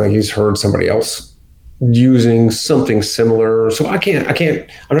said something like he's heard somebody else using something similar. So I'm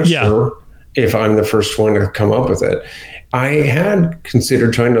not sure if I'm the first one to come up with it. I had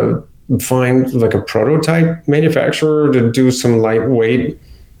considered trying to find like a prototype manufacturer to do some lightweight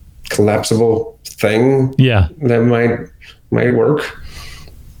collapsible thing. Yeah. That might work.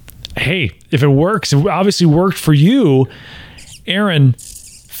 Hey, if it works, it obviously worked for you. Aaron,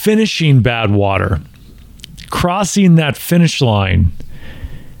 finishing Badwater, crossing that finish line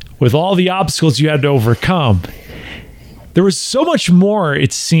with all the obstacles you had to overcome. There was so much more,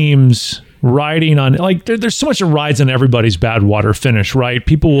 it seems, riding on, like, there's so much that rides on everybody's Badwater finish, right?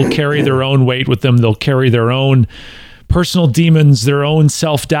 People will carry their own weight with them. They'll carry their own personal demons, their own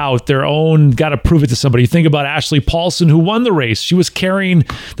self-doubt, their own got to prove it to somebody. Think about Ashley Paulson, who won the race. She was carrying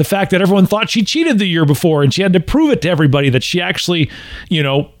the fact that everyone thought she cheated the year before, and she had to prove it to everybody that she actually,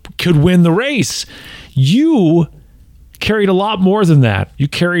 could win the race. You carried a lot more than that. You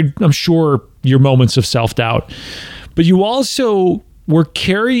carried, I'm sure, your moments of self-doubt, but you also were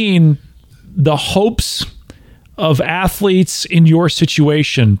carrying the hopes of athletes in your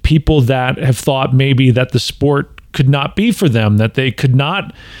situation, people that have thought maybe that the sport could not be for them, that they could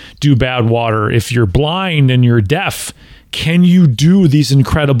not do Badwater. If you're blind and you're deaf, can you do these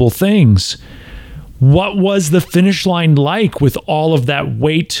incredible things? What was the finish line like with all of that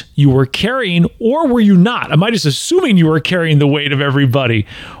weight you were carrying, or were you not? Am I just assuming you were carrying the weight of everybody?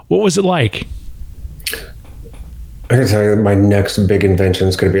 What was it like? I can tell you that my next big invention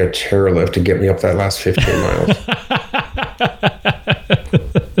is going to be a chairlift to get me up that last 15 miles.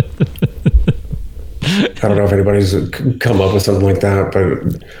 I don't know if anybody's come up with something like that,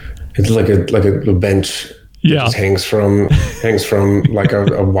 but it's like a bench. Yeah, that just hangs from like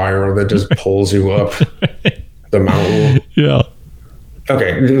a wire that just pulls you up the mountain. Yeah.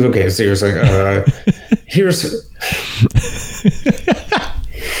 Okay. Seriously,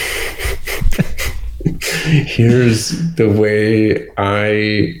 here's the way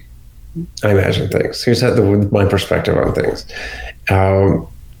I imagine things. Here's my perspective on things. The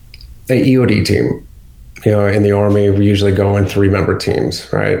EOD team. In the Army, we usually go in 3-member teams,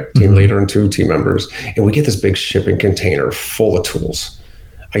 right? Team leader and 2 team members. And we get this big shipping container full of tools.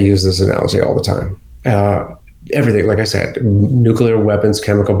 I use this analogy all the time. Everything, like I said, nuclear weapons,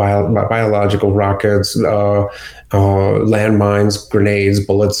 chemical, biological rockets, landmines, grenades,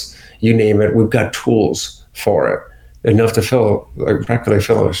 bullets, you name it. We've got tools for it. Enough to practically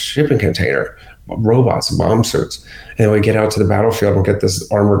fill a shipping container, robots, bomb suits. And then we get out to the battlefield and get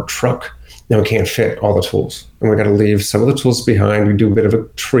this armored truck. Now we can't fit all the tools, and we got to leave some of the tools behind. We do a bit of a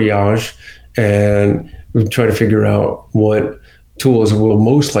triage, and we try to figure out what tools we'll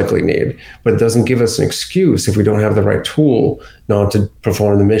most likely need. But it doesn't give us an excuse if we don't have the right tool not to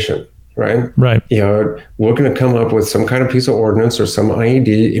perform the mission, right? Right. We're going to come up with some kind of piece of ordnance or some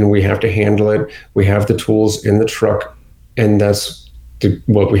IED, and we have to handle it. We have the tools in the truck, and that's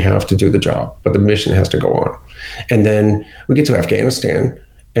what we have to do the job. But the mission has to go on. And then we get to Afghanistan,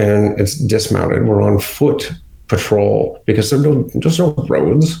 and it's dismounted. We're on foot patrol because there's no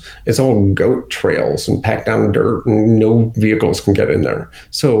roads. It's all goat trails and packed down dirt, and no vehicles can get in there.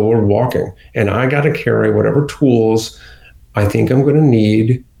 So we're walking, and I got to carry whatever tools I think I'm going to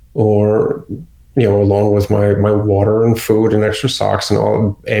need, or along with my water and food and extra socks and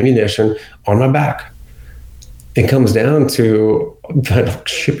all ammunition on my back. It comes down to that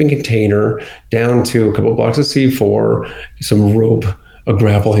shipping container, down to a couple blocks of C4, some rope, a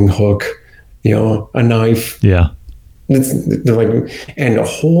grappling hook, a knife. Yeah. And a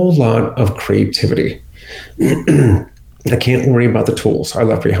whole lot of creativity. I can't worry about the tools I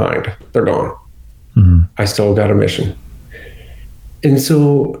left behind. They're gone. Mm-hmm. I still got a mission. And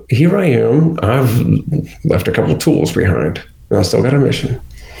so here I am. I've left a couple of tools behind, and I still got a mission.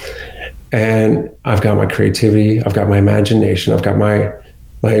 And I've got my creativity, I've got my imagination, I've got my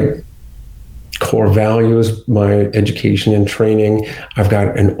core values, my education and training. I've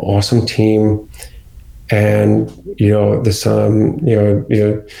got an awesome team. And, the sum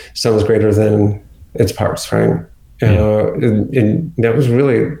is greater than its parts, right? And that was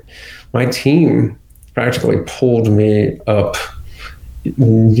really, my team practically pulled me up,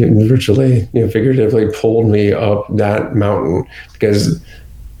 virtually, figuratively pulled me up that mountain, because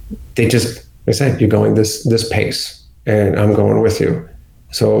they said, you're going this pace and I'm going with you.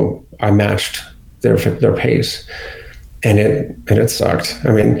 So I matched their pace, and it sucked.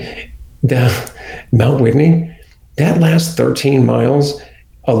 I mean, the Mount Whitney, that last 13 miles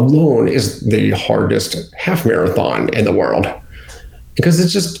alone is the hardest half marathon in the world, because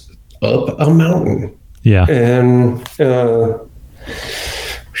it's just up a mountain. Yeah. And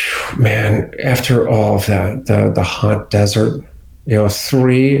man, after all of that, the hot desert,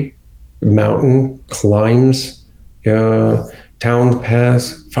 3 mountain climbs, town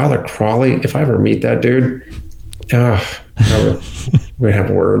pass, Father Crawley. If I ever meet that dude, we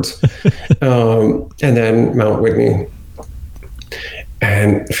have words. And then Mount Whitney,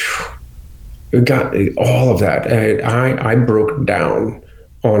 and we got all of that. I broke down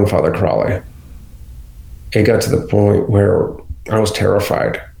on Father Crawley. It got to the point where I was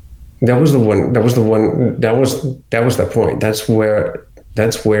terrified. That was the point.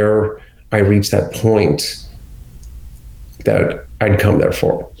 That's where I reached that point that I'd come there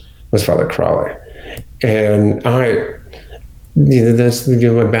for, was Father Crawley. And my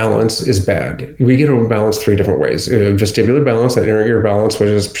balance is bad. We get over balance 3 different ways. Vestibular balance, that inner ear balance, which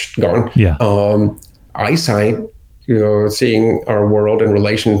is gone. Yeah. Eyesight, seeing our world in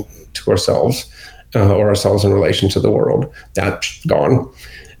relation to ourselves, or ourselves in relation to the world, that's gone.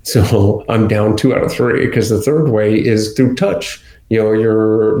 So I'm down 2 out of 3, because the third way is through touch.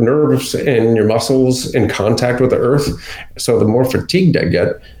 Your nerves and your muscles in contact with the earth. So the more fatigued I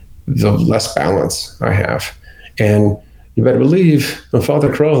get, the less balance I have. And you better believe, on Father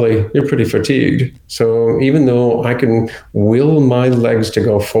Crawley, you're pretty fatigued. So even though I can will my legs to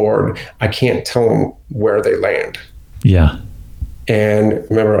go forward, I can't tell them where they land. Yeah. And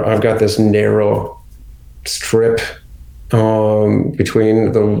remember, I've got this narrow strip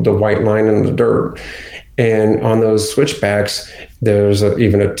between the white line and the dirt. And on those switchbacks, there's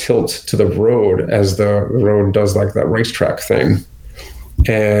even a tilt to the road, as the road does like that racetrack thing.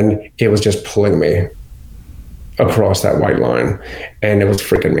 And it was just pulling me across that white line, and it was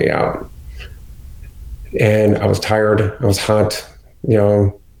freaking me out. And I was tired, I was hot,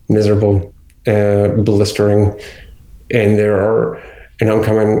 miserable, blistering, and I'm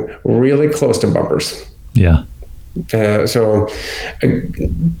coming really close to bumpers. Yeah. So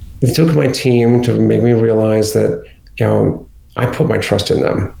it took my team to make me realize that, I put my trust in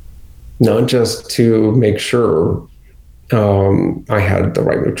them, not just to make sure I had the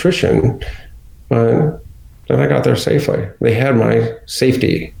right nutrition, but that I got there safely. They had my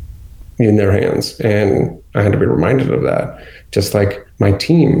safety in their hands, and I had to be reminded of that, just like my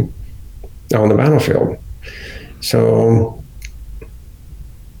team on the battlefield. So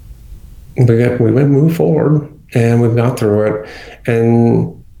we moved forward, and we got through it,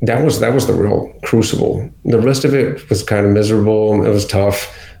 and that was the real crucible. The rest of it was kind of miserable. It was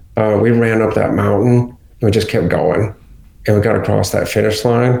tough. We ran up that mountain, and we just kept going, and we got across that finish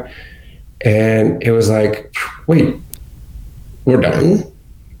line, and it was like, wait, we're done.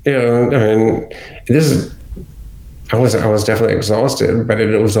 I mean, I was definitely exhausted, but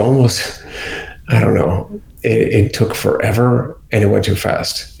it was almost, I don't know. It took forever, and it went too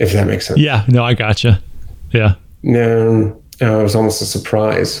fast, if that makes sense. Yeah, no, I gotcha. Yeah. No. It was almost a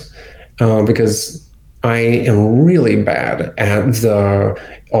surprise, because I am really bad at the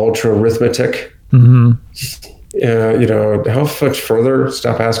ultra arithmetic. Mm-hmm. How much further?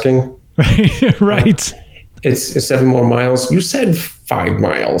 Stop asking. Right. It's 7 more miles. You said 5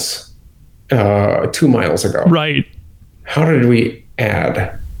 miles 2 miles ago. Right. How did we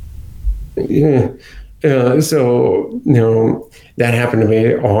add? So that happened to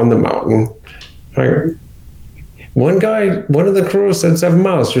me on the mountain. Right? One of the crew said 7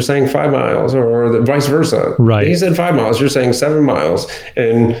 miles, you're saying 5 miles, or vice versa. Right. He said 5 miles, you're saying 7 miles.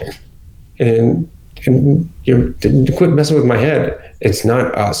 And you quit messing with my head. It's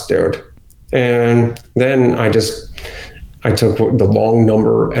not us, dude. And then I took the long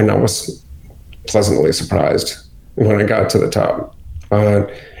number, and I was pleasantly surprised when I got to the top.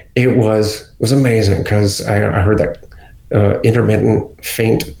 It was amazing, because I heard that intermittent,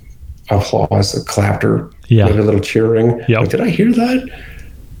 faint applause, the clapper, maybe a little cheering. Yep. Like, did I hear that?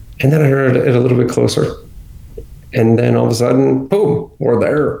 And then I heard it a little bit closer. And then all of a sudden, boom, we're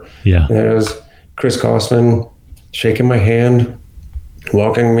there. Yeah. And there's Chris Kostman shaking my hand,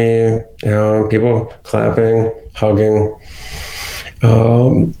 walking me, people clapping, hugging.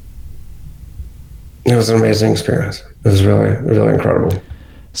 It was an amazing experience. It was really, really incredible.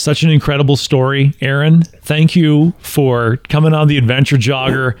 Such an incredible story, Aaron. Thank you for coming on the Adventure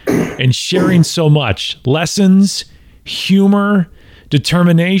Jogger and sharing so much. Lessons, humor,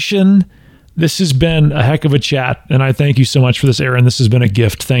 determination. This has been a heck of a chat, and I thank you so much for this, Aaron. This has been a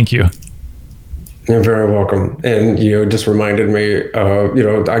gift. Thank you. You're very welcome. And you just reminded me,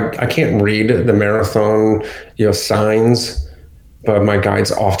 I can't read the marathon, signs, but my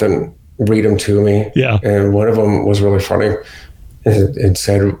guides often read them to me. Yeah. And one of them was really funny. It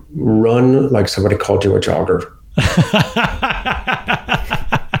said, "Run like somebody called you a jogger."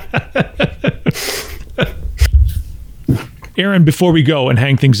 Aaron, before we go and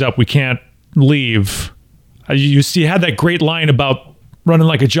hang things up, we can't leave. You had that great line about running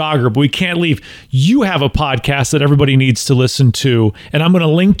like a jogger, but we can't leave. You have a podcast that everybody needs to listen to, and I'm going to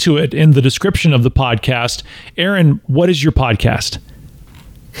link to it in the description of the podcast. Aaron, what is your podcast?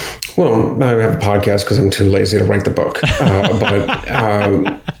 Well, I have a podcast because I'm too lazy to write the book.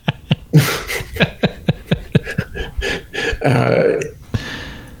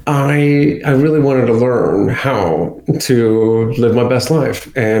 I really wanted to learn how to live my best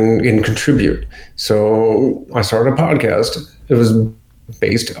life and contribute. So I started a podcast. It was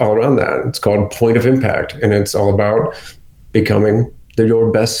based all around that. It's called Point of Impact, and it's all about becoming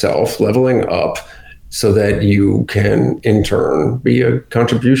your best self, leveling up, so that you can, in turn, be a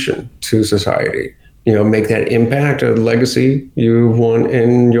contribution to society. Make that impact, a legacy you want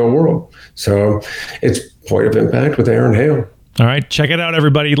in your world. So it's Point of Impact with Aaron Hale. All right, check it out,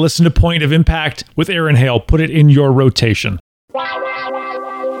 everybody. Listen to Point of Impact with Aaron Hale. Put it in your rotation.